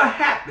 Whatever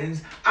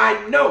happens,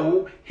 I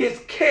know his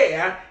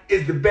care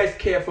is the best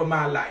care for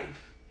my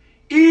life.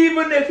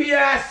 Even if he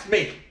asks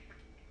me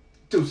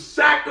to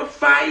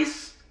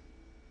sacrifice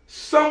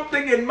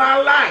something in my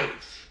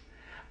life,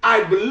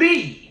 I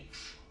believe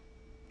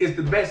is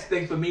the best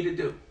thing for me to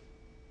do.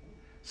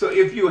 So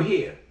if you're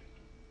here,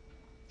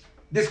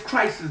 this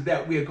crisis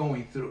that we're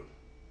going through,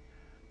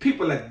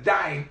 people are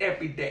dying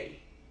every day.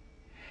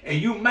 And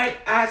you might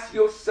ask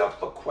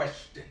yourself a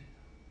question.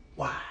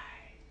 Why?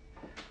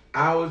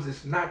 Ours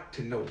is not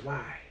to know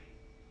why.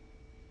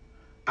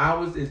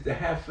 Ours is to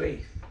have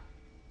faith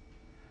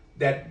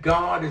that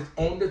God is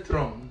on the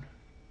throne,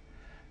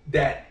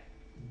 that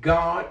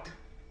God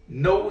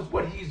knows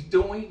what he's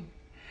doing.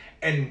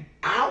 And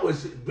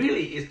ours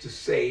really is to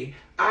say,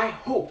 I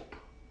hope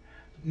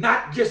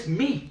not just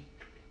me,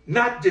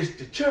 not just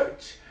the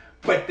church,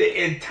 but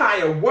the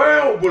entire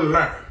world will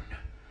learn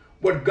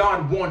what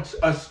God wants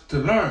us to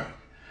learn.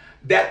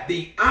 That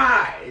the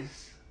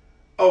eyes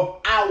of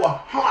our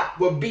heart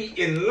will be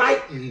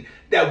enlightened,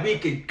 that we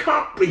can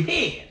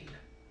comprehend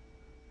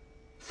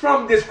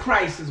from this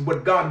crisis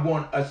what God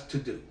wants us to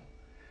do.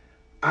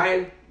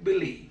 I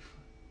believe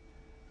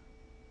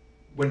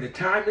when the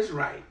time is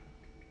right,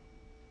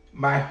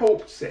 my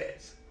hope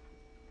says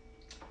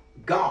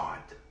God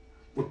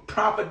would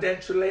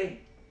providentially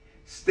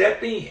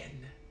step in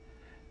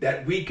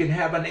that we can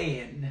have an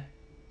end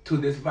to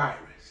this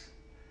virus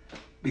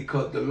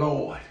because the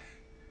Lord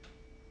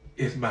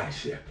is my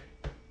shepherd,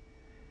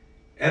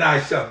 and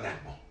I shall not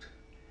want.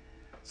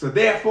 So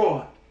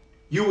therefore,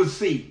 you will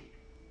see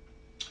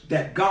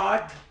that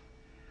God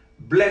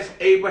blessed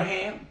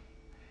Abraham.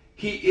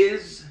 He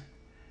is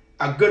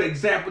a good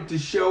example to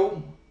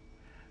show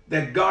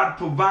that God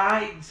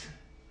provides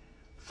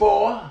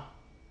for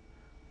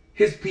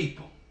his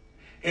people.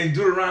 In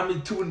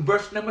Deuteronomy 2 and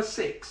verse number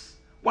 6,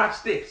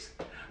 watch this.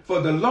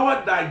 For the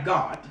Lord thy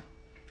God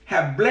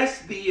hath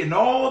blessed thee in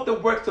all the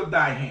works of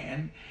thy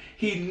hand.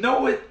 He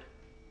knoweth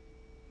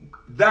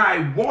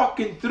thy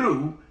walking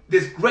through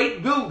this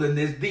great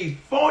wilderness, these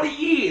 40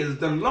 years,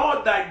 the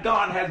Lord thy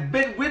God has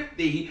been with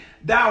thee.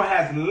 Thou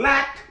hast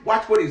lacked,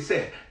 watch what he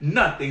said,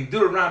 nothing.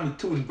 Deuteronomy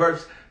 2 and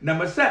verse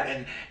number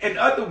 7. In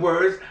other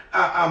words,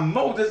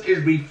 Moses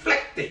is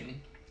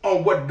reflecting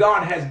on what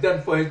God has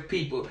done for his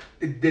people.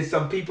 Did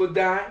some people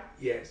die?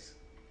 Yes.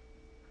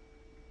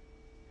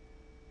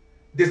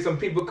 Did some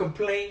people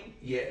complain?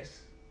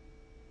 Yes.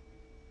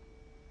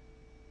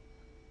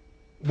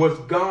 Was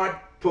God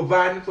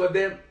providing for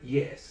them?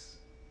 Yes.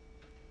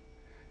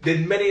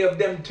 Did many of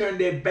them turn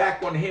their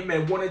back on him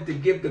and wanted to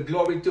give the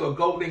glory to a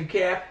golden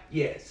calf?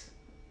 Yes.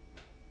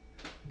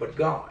 But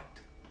God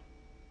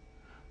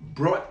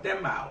brought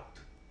them out,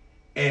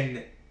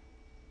 and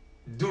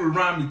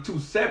Deuteronomy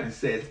 2:7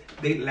 says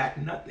they lacked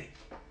nothing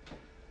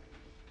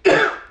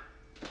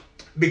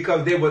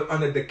because they were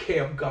under the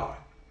care of God.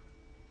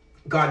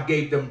 God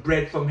gave them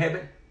bread from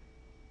heaven,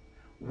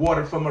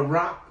 water from a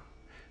rock,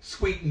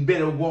 sweet and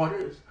bitter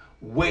waters.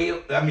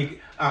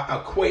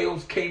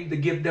 Quails came to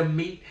give them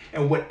meat,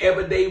 and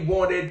whatever they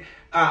wanted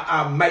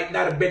might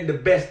not have been the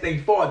best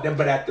thing for them,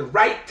 but at the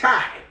right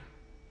time,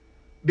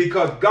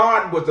 because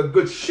God was a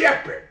good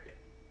shepherd,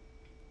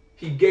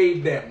 he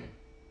gave them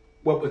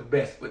what was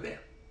best for them.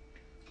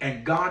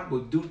 And God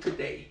will do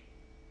today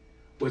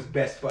what's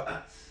best for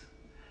us.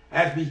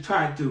 As we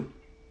try to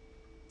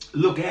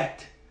look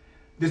at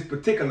this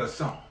particular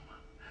psalm,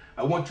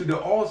 I want you to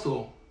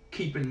also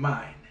keep in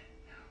mind,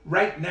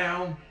 right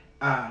now,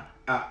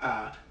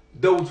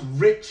 those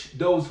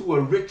who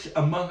are rich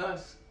among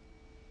us,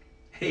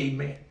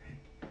 amen,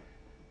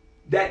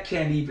 that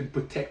can't even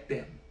protect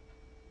them.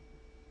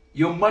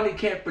 Your money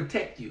can't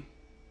protect you.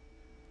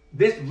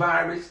 This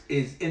virus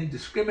is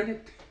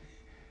indiscriminate.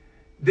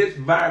 This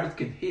virus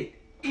can hit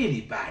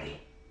anybody.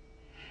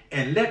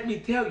 And let me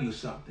tell you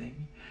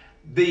something.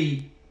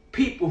 The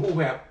people who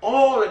have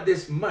all of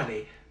this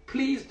money,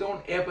 please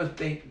don't ever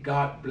think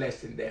God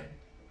blessing them.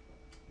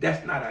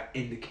 That's not an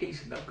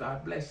indication of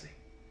God blessing.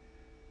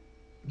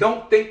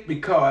 Don't think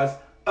because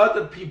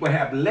other people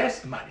have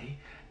less money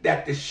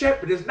that the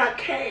shepherd is not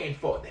caring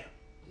for them.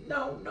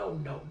 No,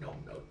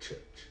 church.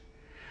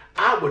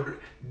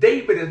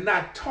 David is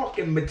not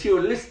talking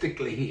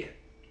materialistically here.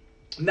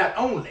 Not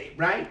only,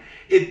 right?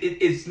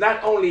 It's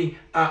not only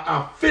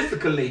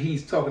physically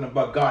he's talking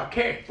about God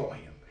caring for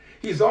him.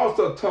 He's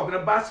also talking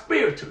about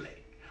spiritually.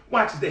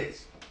 Watch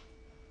this.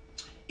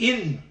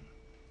 In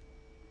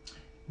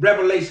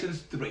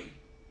Revelations 3,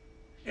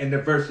 and the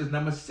verses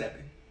number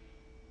 7,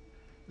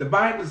 the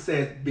Bible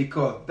says,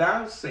 because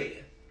thou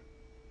sayest,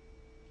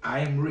 I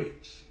am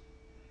rich,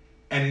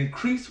 and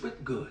increase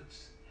with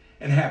goods,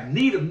 and have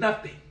need of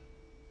nothing,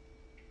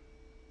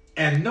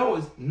 and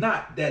knowest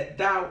not that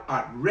thou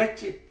art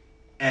wretched,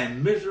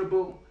 and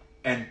miserable,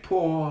 and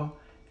poor,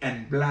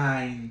 and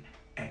blind,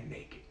 and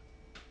naked.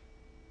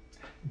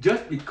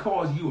 Just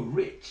because you are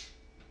rich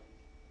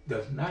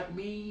does not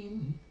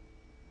mean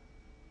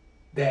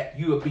that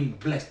you are being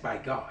blessed by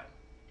God.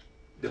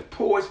 The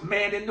poorest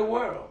man in the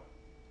world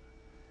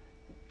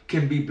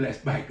can be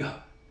blessed by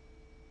God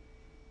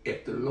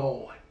if the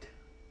Lord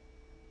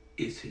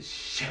is his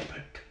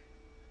shepherd.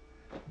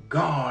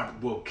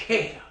 God will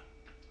care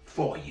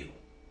for you.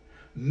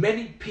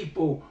 Many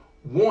people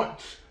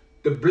want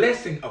the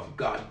blessing of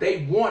God.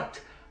 They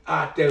want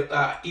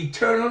the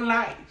eternal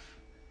life,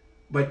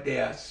 but they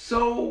are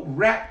so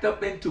wrapped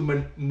up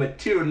into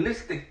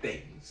materialistic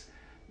things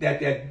that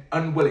they're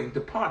unwilling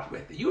to part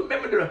with it. You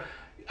remember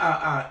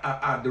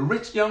the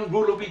rich young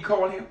ruler, we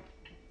call him,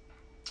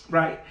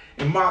 right?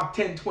 In Mark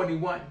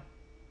 10:21.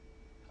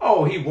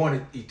 Oh, he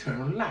wanted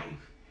eternal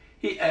life.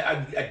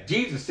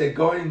 Jesus said,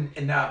 go in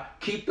and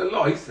keep the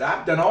law. He said,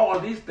 I've done all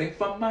these things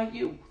from my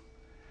youth.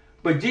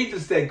 But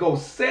Jesus said, go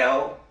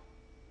sell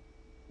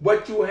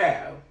what you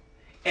have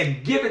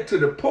and give it to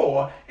the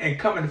poor and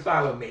come and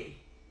follow me.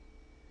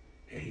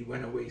 And he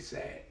went away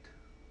sad.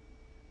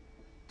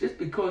 Just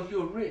because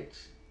you're rich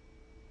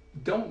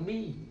don't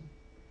mean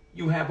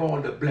you have all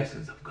the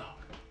blessings of God.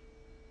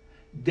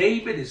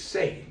 David is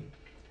saying,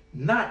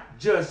 not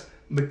just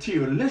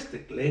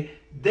materialistically,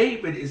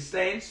 David is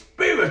saying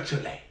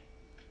spiritually,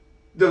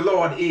 the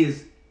Lord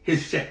is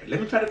his shepherd.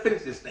 Let me try to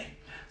finish this thing.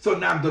 So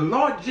now the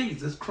Lord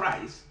Jesus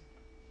Christ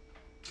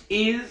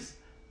is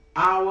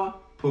our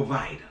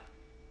provider.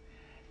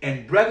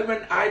 And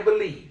brethren, I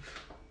believe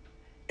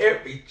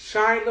every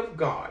child of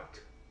God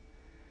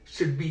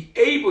should be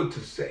able to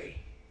say,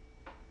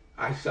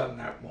 I shall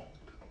not want.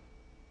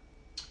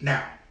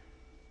 Now,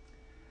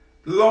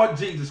 Lord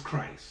Jesus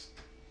Christ,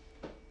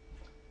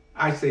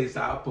 I say, is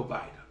our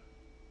provider.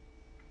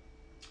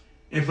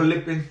 In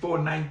Philippians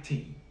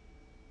 4:19,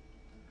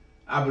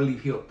 I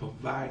believe he'll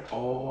provide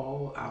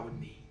all our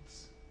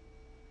needs.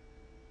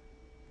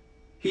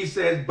 He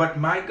says, but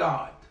my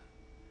God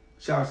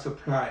shall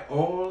supply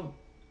all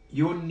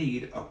your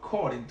need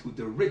according to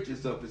the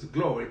riches of his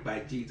glory by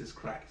Jesus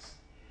Christ.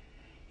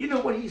 You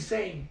know what he's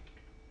saying?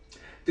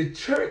 The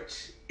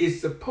church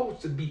is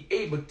supposed to be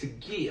able to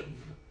give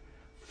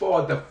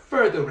for the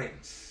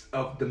furtherance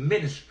of the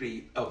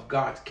ministry of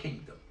God's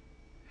kingdom.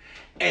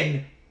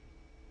 And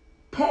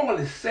Paul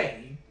is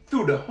saying,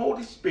 through the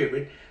Holy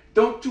Spirit,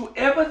 don't you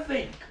ever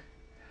think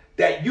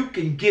that you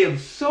can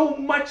give so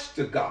much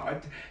to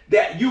God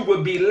that you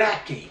will be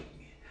lacking.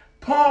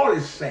 Paul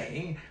is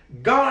saying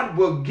God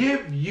will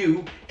give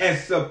you and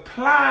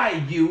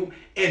supply you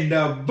in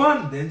the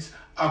abundance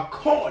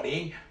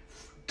according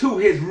to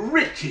his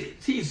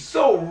riches. He's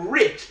so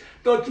rich.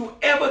 Don't you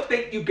ever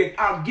think you can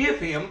outgive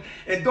him,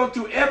 and don't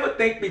you ever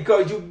think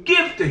because you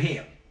give to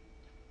him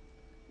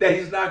that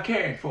he's not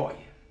caring for you.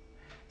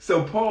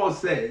 So Paul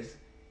says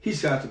he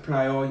shall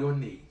supply all your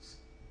needs.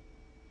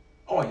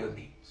 All your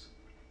needs.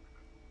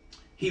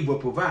 He will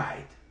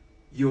provide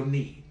your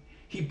need.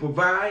 He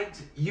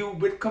provides you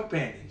with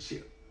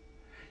companionship.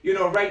 You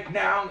know, right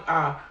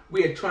now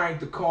we are trying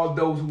to call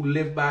those who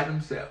live by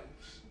themselves.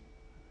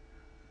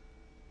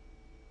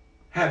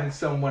 Having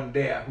someone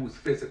there who's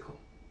physical.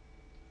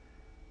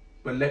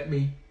 But let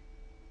me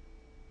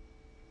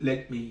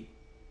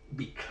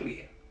be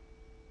clear.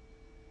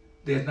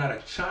 There's not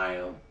a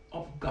child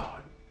of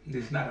God.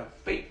 There's not a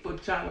faithful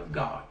child of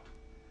God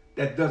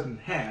that doesn't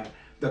have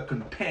the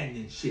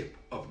companionship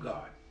of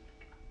God.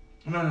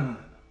 No.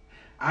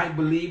 I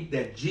believe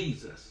that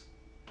Jesus,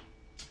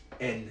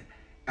 and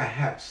I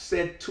have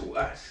said to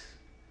us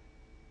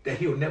that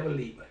he'll never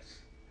leave us.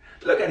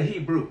 Look at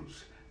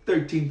Hebrews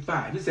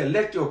 13:5. He said,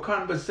 let your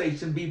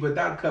conversation be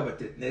without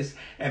covetousness,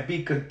 and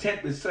be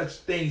content with such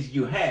things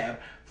you have,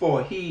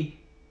 for he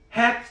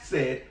hath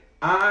said,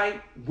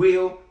 I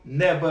will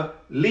never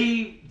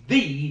leave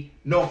thee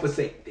nor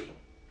forsake thee.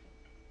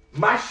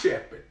 My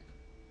shepherd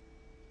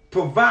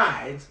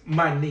provides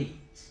my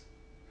needs.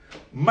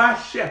 My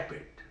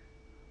shepherd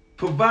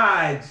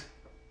provides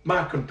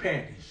my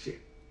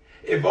companionship.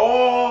 If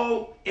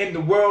all in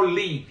the world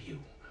leave you,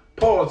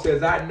 Paul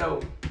says, I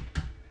know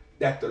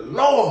that the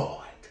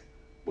Lord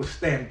will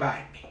stand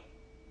by me.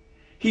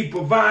 He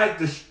provides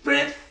the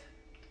strength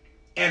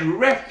and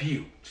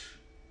refuge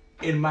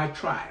in my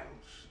trials.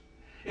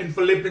 In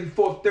Philippians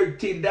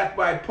 4:13, that's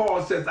why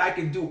Paul says, I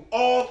can do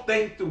all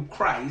things through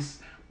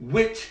Christ,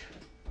 which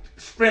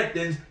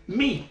strengthens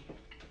me.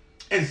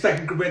 In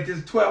 2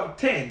 Corinthians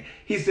 12:10,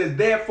 he says,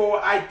 therefore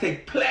I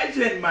take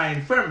pleasure in my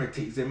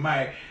infirmities, in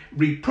my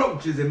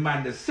reproaches, in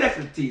my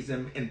necessities,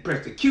 in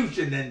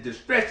persecution and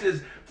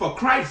distresses for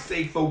Christ's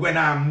sake, for when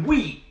I'm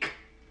weak,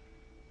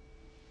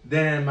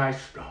 then am I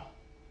strong.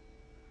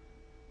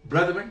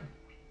 Brethren,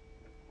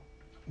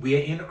 we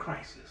are in a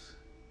crisis.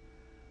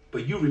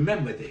 But you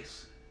remember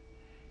this.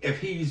 If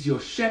he's your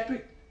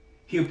shepherd,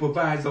 he'll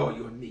provide all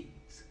your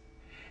needs.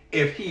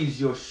 If he's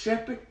your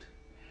shepherd,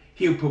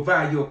 he'll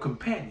provide your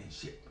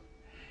companionship.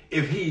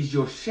 If he's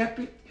your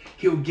shepherd,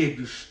 he'll give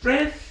you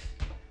strength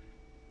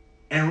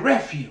and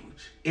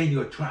refuge in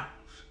your trials.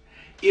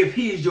 If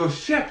he's your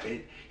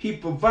shepherd, he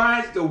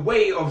provides the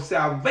way of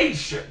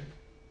salvation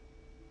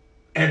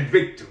and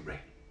victory.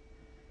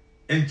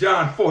 In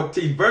John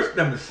 14, verse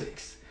number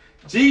 6,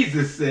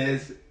 Jesus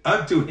says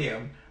unto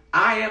him,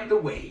 I am the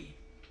way,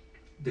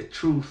 the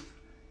truth,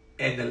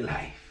 and the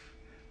life.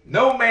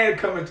 No man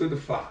cometh to the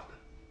Father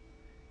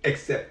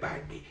except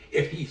by me.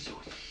 If he's your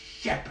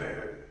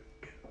shepherd,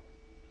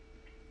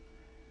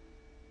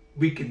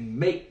 we can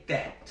make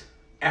that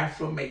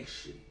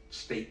affirmation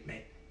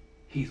statement,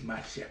 he's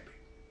my shepherd.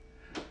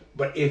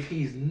 But if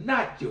he's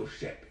not your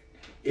shepherd,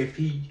 if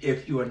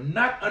you are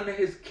not under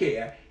his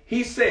care,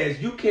 he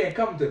says you can't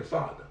come to the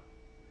Father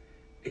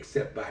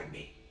except by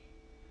me.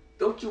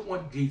 Don't you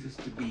want Jesus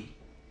to be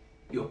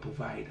your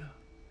provider?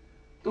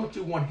 Don't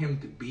you want him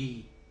to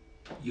be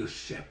your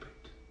shepherd?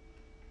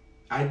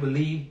 I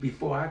believe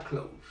before I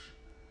close,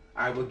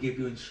 I will give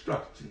you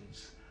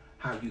instructions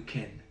how you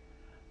can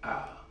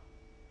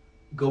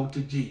go to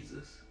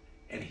Jesus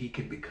and he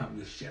can become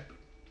your shepherd.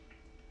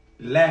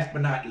 Last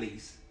but not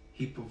least,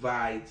 he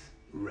provides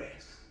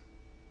rest.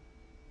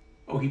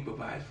 Oh, he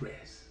provides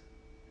rest.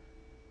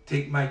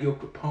 Take my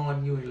yoke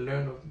upon you and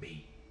learn of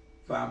me.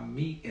 For I'm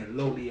meek and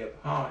lowly of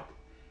heart.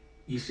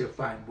 You shall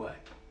find what?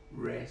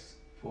 Rest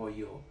for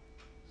your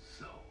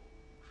soul.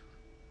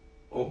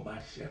 Oh, my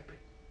shepherd.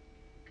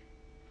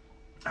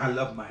 I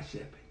love my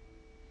shepherd.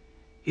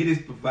 He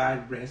just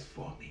provides rest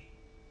for me.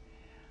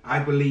 I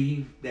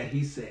believe that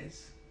he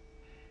says,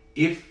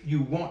 if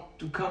you want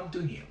to come to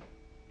him,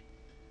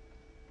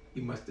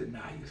 you must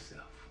deny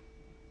yourself.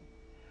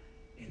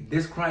 In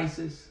this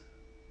crisis,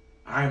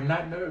 I am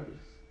not nervous.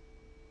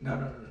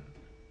 No.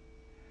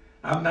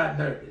 I'm not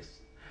nervous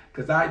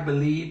because I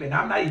believe, and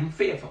I'm not even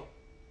fearful.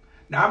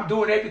 Now, I'm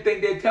doing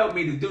everything they tell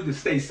me to do to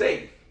stay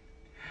safe.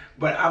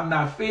 But I'm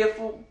not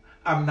fearful.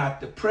 I'm not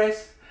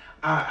depressed.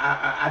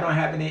 I don't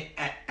have any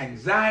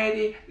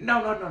anxiety.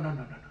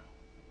 No.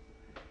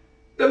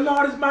 The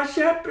Lord is my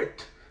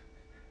shepherd.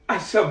 I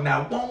shall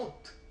not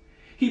want.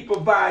 He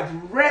provides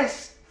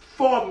rest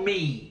for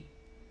me.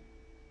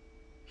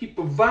 He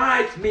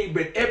provides me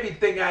with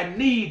everything I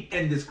need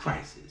in this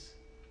crisis.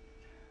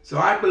 So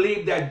I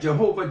believe that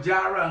Jehovah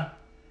Jireh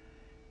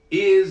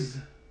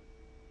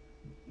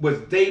was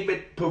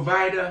David's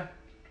provider,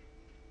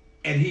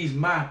 and he's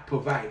my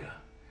provider.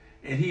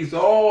 And he's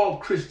all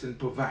Christian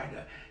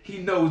provider. He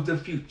knows the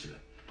future.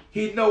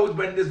 He knows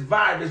when this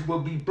virus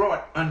will be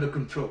brought under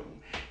control.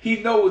 He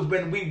knows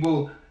when we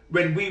will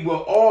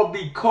all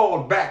be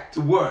called back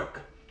to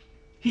work.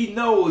 He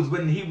knows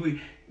when he will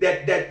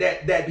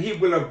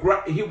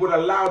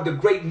allow the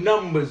great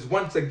numbers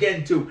once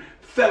again to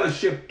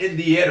fellowship in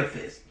the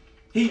edifice.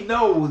 He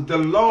knows the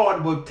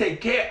Lord will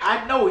take care.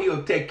 I know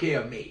he'll take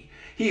care of me.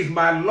 He's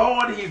my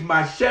Lord. He's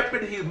my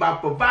shepherd. He's my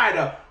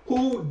provider.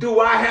 Who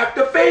do I have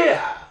to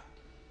fear?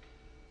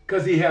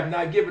 Because he have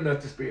not given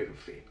us the spirit of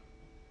fear.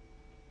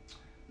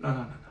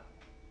 No.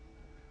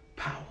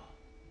 Power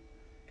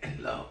and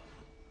love.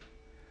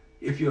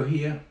 If you're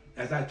here,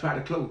 as I try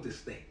to close this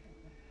thing,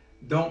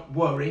 don't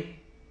worry.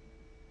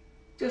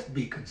 Just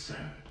be concerned.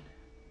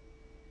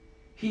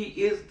 He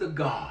is the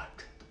God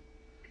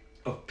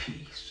of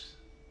peace.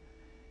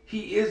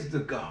 He is the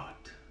God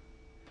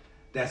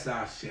that's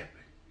our shepherd.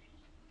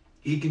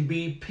 He can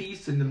be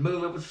peace in the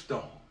middle of a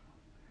storm.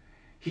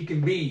 He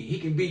can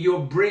be your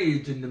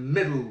bridge in the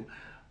middle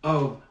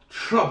of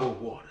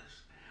troubled waters.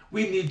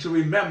 We need to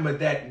remember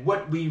that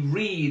what we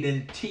read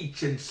and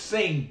teach and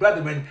sing,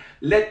 brethren,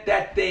 let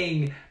that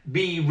thing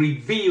be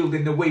revealed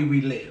in the way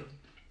we live.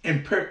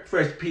 In 1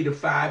 Peter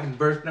 5 and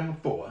verse number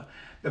 4,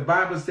 the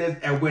Bible says,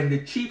 and when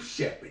the chief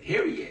shepherd,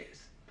 here he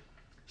is,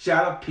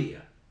 shall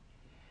appear,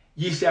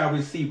 ye shall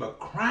receive a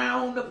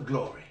crown of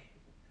glory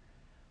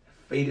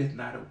that fadeth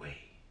not away.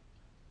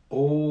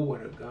 Oh,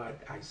 what a God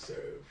I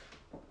serve.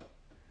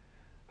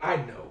 I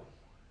know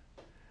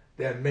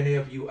there are many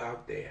of you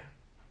out there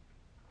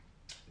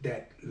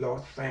that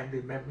lost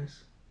family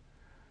members,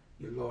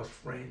 you lost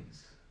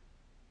friends.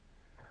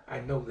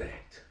 I know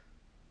that.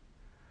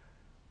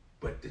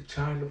 But the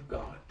child of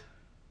God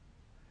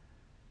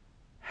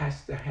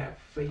has to have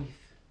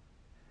faith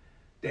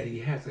that he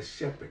has a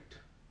shepherd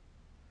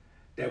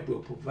that will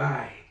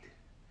provide,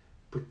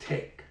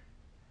 protect,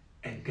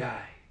 and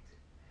guide.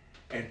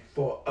 And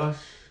for us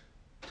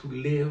to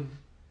live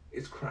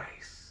is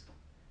Christ,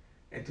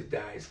 and to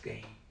die is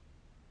gain.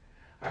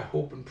 I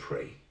hope and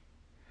pray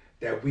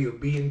that we'll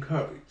be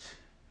encouraged,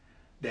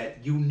 that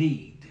you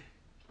need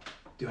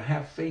to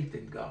have faith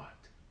in God.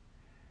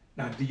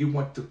 Now, do you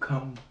want to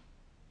come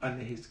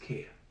under his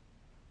care?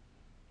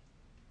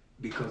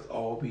 Because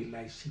all we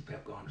like sheep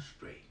have gone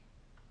astray.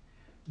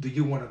 Do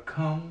you want to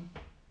come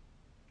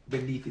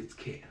beneath his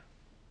care?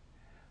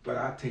 But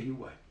I'll tell you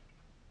what,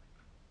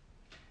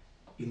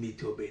 you need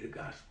to obey the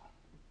gospel.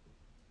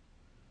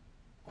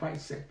 Quite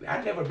simply.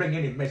 I never bring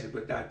any message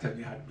without telling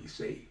you how to be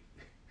saved.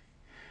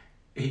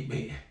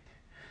 Amen.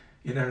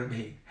 You know what I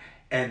mean?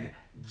 And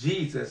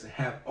Jesus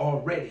have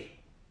already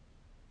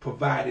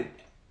provided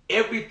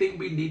everything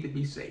we need to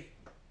be saved.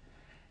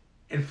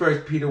 In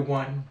 1 Peter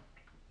 1,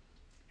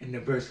 in the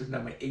verses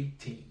number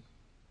 18,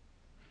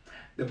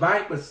 the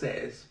Bible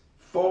says,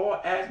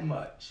 for as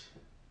much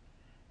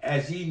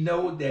as ye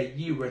know that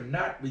ye were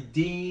not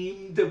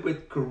redeemed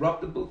with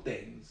corruptible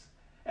things,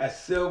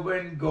 as silver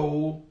and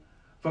gold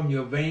from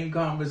your vain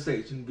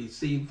conversation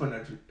received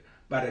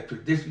by the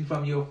tradition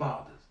from your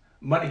fathers.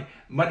 Money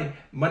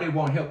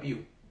won't help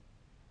you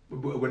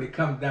when it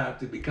comes down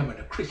to becoming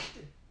a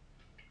Christian.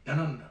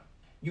 No.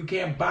 You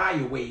can't buy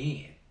your way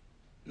in.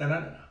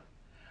 No.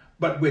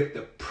 But with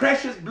the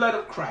precious blood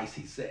of Christ,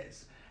 he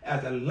says,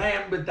 as a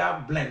lamb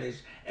without blemish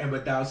and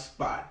without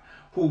spot,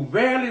 who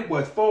verily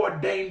was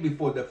foreordained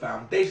before the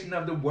foundation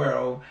of the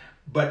world,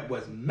 but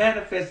was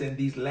manifest in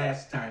these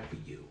last times for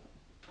you.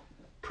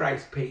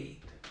 Price paid.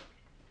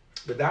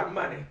 Without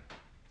money,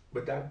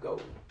 without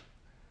gold.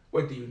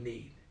 What do you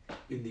need?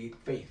 You need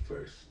faith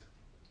first.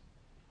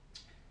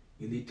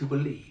 You need to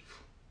believe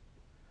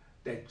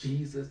that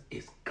Jesus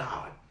is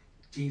God.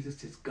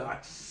 Jesus is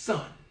God's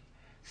Son,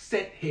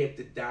 sent here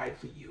to die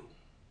for you.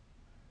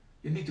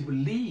 You need to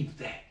believe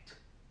that.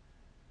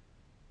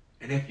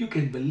 And if you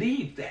can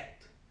believe that,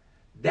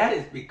 that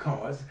is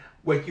because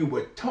what you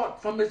were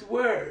taught from his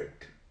word.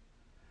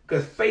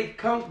 Because faith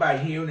comes by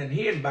hearing, and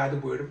hearing by the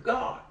word of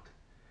God.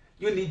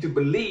 You need to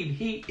believe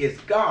he is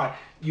God.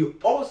 You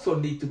also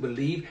need to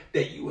believe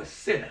that you are a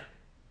sinner.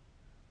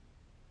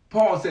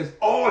 Paul says,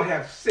 all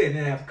have sinned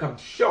and have come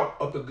short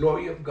of the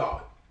glory of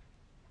God.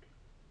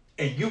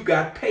 And you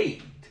got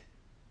paid.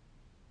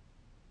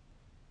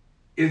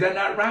 Is that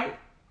not right?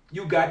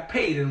 You got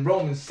paid in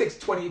Romans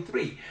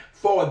 6:23.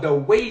 For the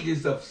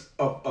wages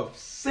of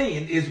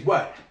sin is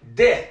what?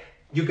 Death.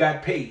 You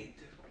got paid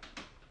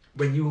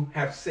when you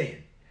have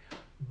sinned.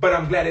 But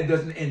I'm glad it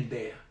doesn't end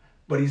there.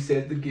 But he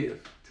says the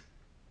gift.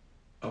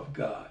 of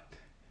God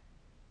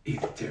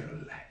is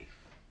eternal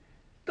life.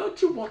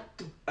 Don't you want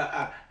to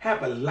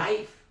have a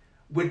life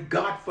with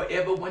God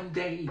forever one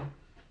day?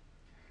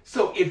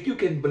 So if you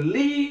can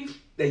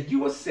believe that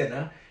you're a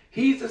sinner,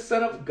 he's the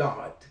Son of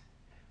God,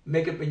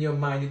 make up in your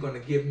mind you're going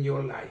to give him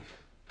your life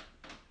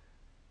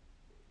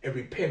and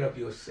repent of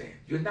your sin.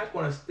 You're not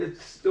going to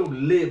still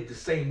live the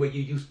same way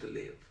you used to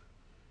live.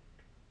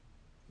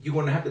 You're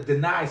going to have to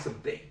deny some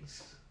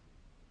things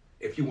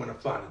if you want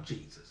to follow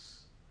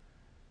Jesus.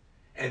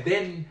 And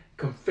then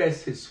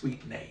confess his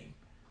sweet name,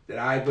 that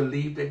I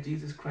believe that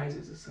Jesus Christ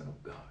is the Son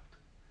of God.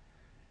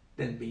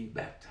 Then being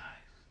baptized.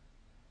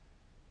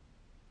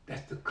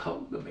 That's the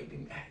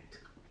culminating act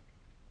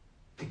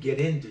to get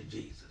into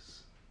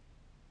Jesus.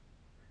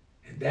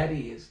 And that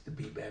is to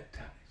be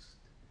baptized.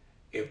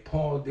 If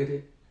Paul did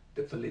it,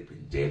 the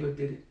Philippian jailer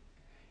did it,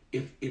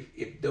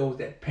 if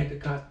those at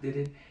Pentecost did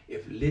it,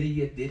 if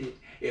Lydia did it,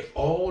 if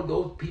all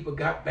those people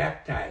got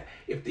baptized,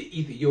 if the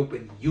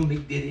Ethiopian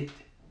eunuch did it,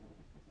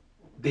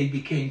 they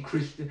became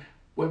Christian.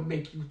 What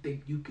makes you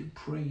think you can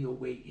pray your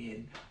way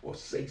in or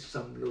say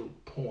some little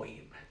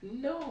poem?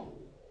 No.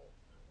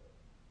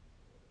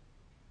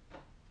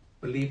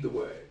 Believe the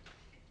word.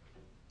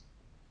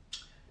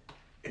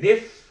 And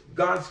if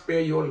God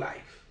spare your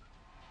life,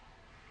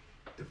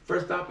 the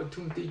first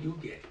opportunity you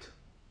get,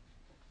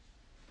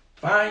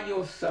 find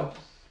yourself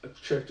a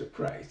Church of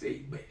Christ,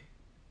 amen,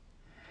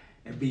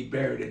 and be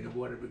buried in the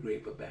water of the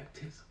grave of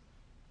baptism.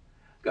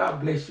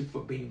 God bless you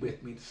for being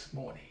with me this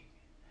morning.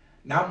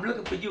 Now I'm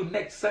looking for you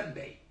next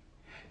Sunday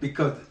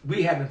because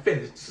we haven't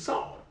finished the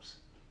Psalms.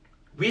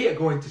 We are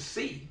going to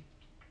see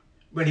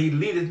when he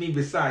leadeth me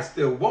beside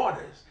still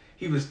waters,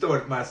 he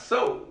restores my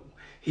soul.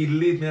 He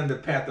leads me on the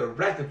path of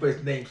righteousness for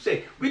his name's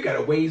sake. We got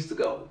a ways to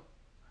go.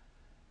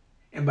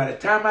 And by the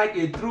time I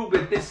get through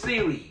with this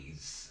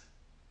series,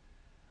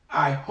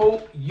 I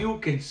hope you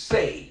can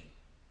say,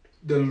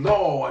 the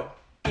Lord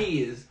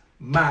is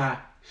my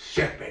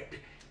shepherd.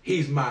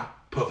 He's my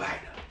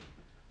provider.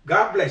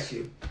 God bless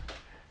you.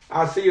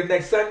 I'll see you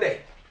next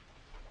Sunday.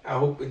 I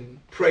hope and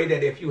pray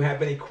that if you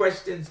have any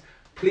questions,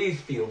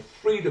 please feel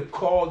free to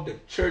call the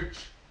church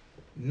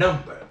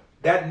number.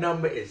 That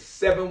number is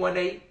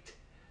 718-337-5102.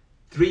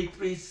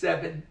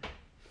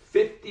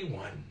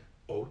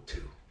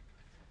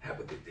 Have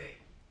a good day.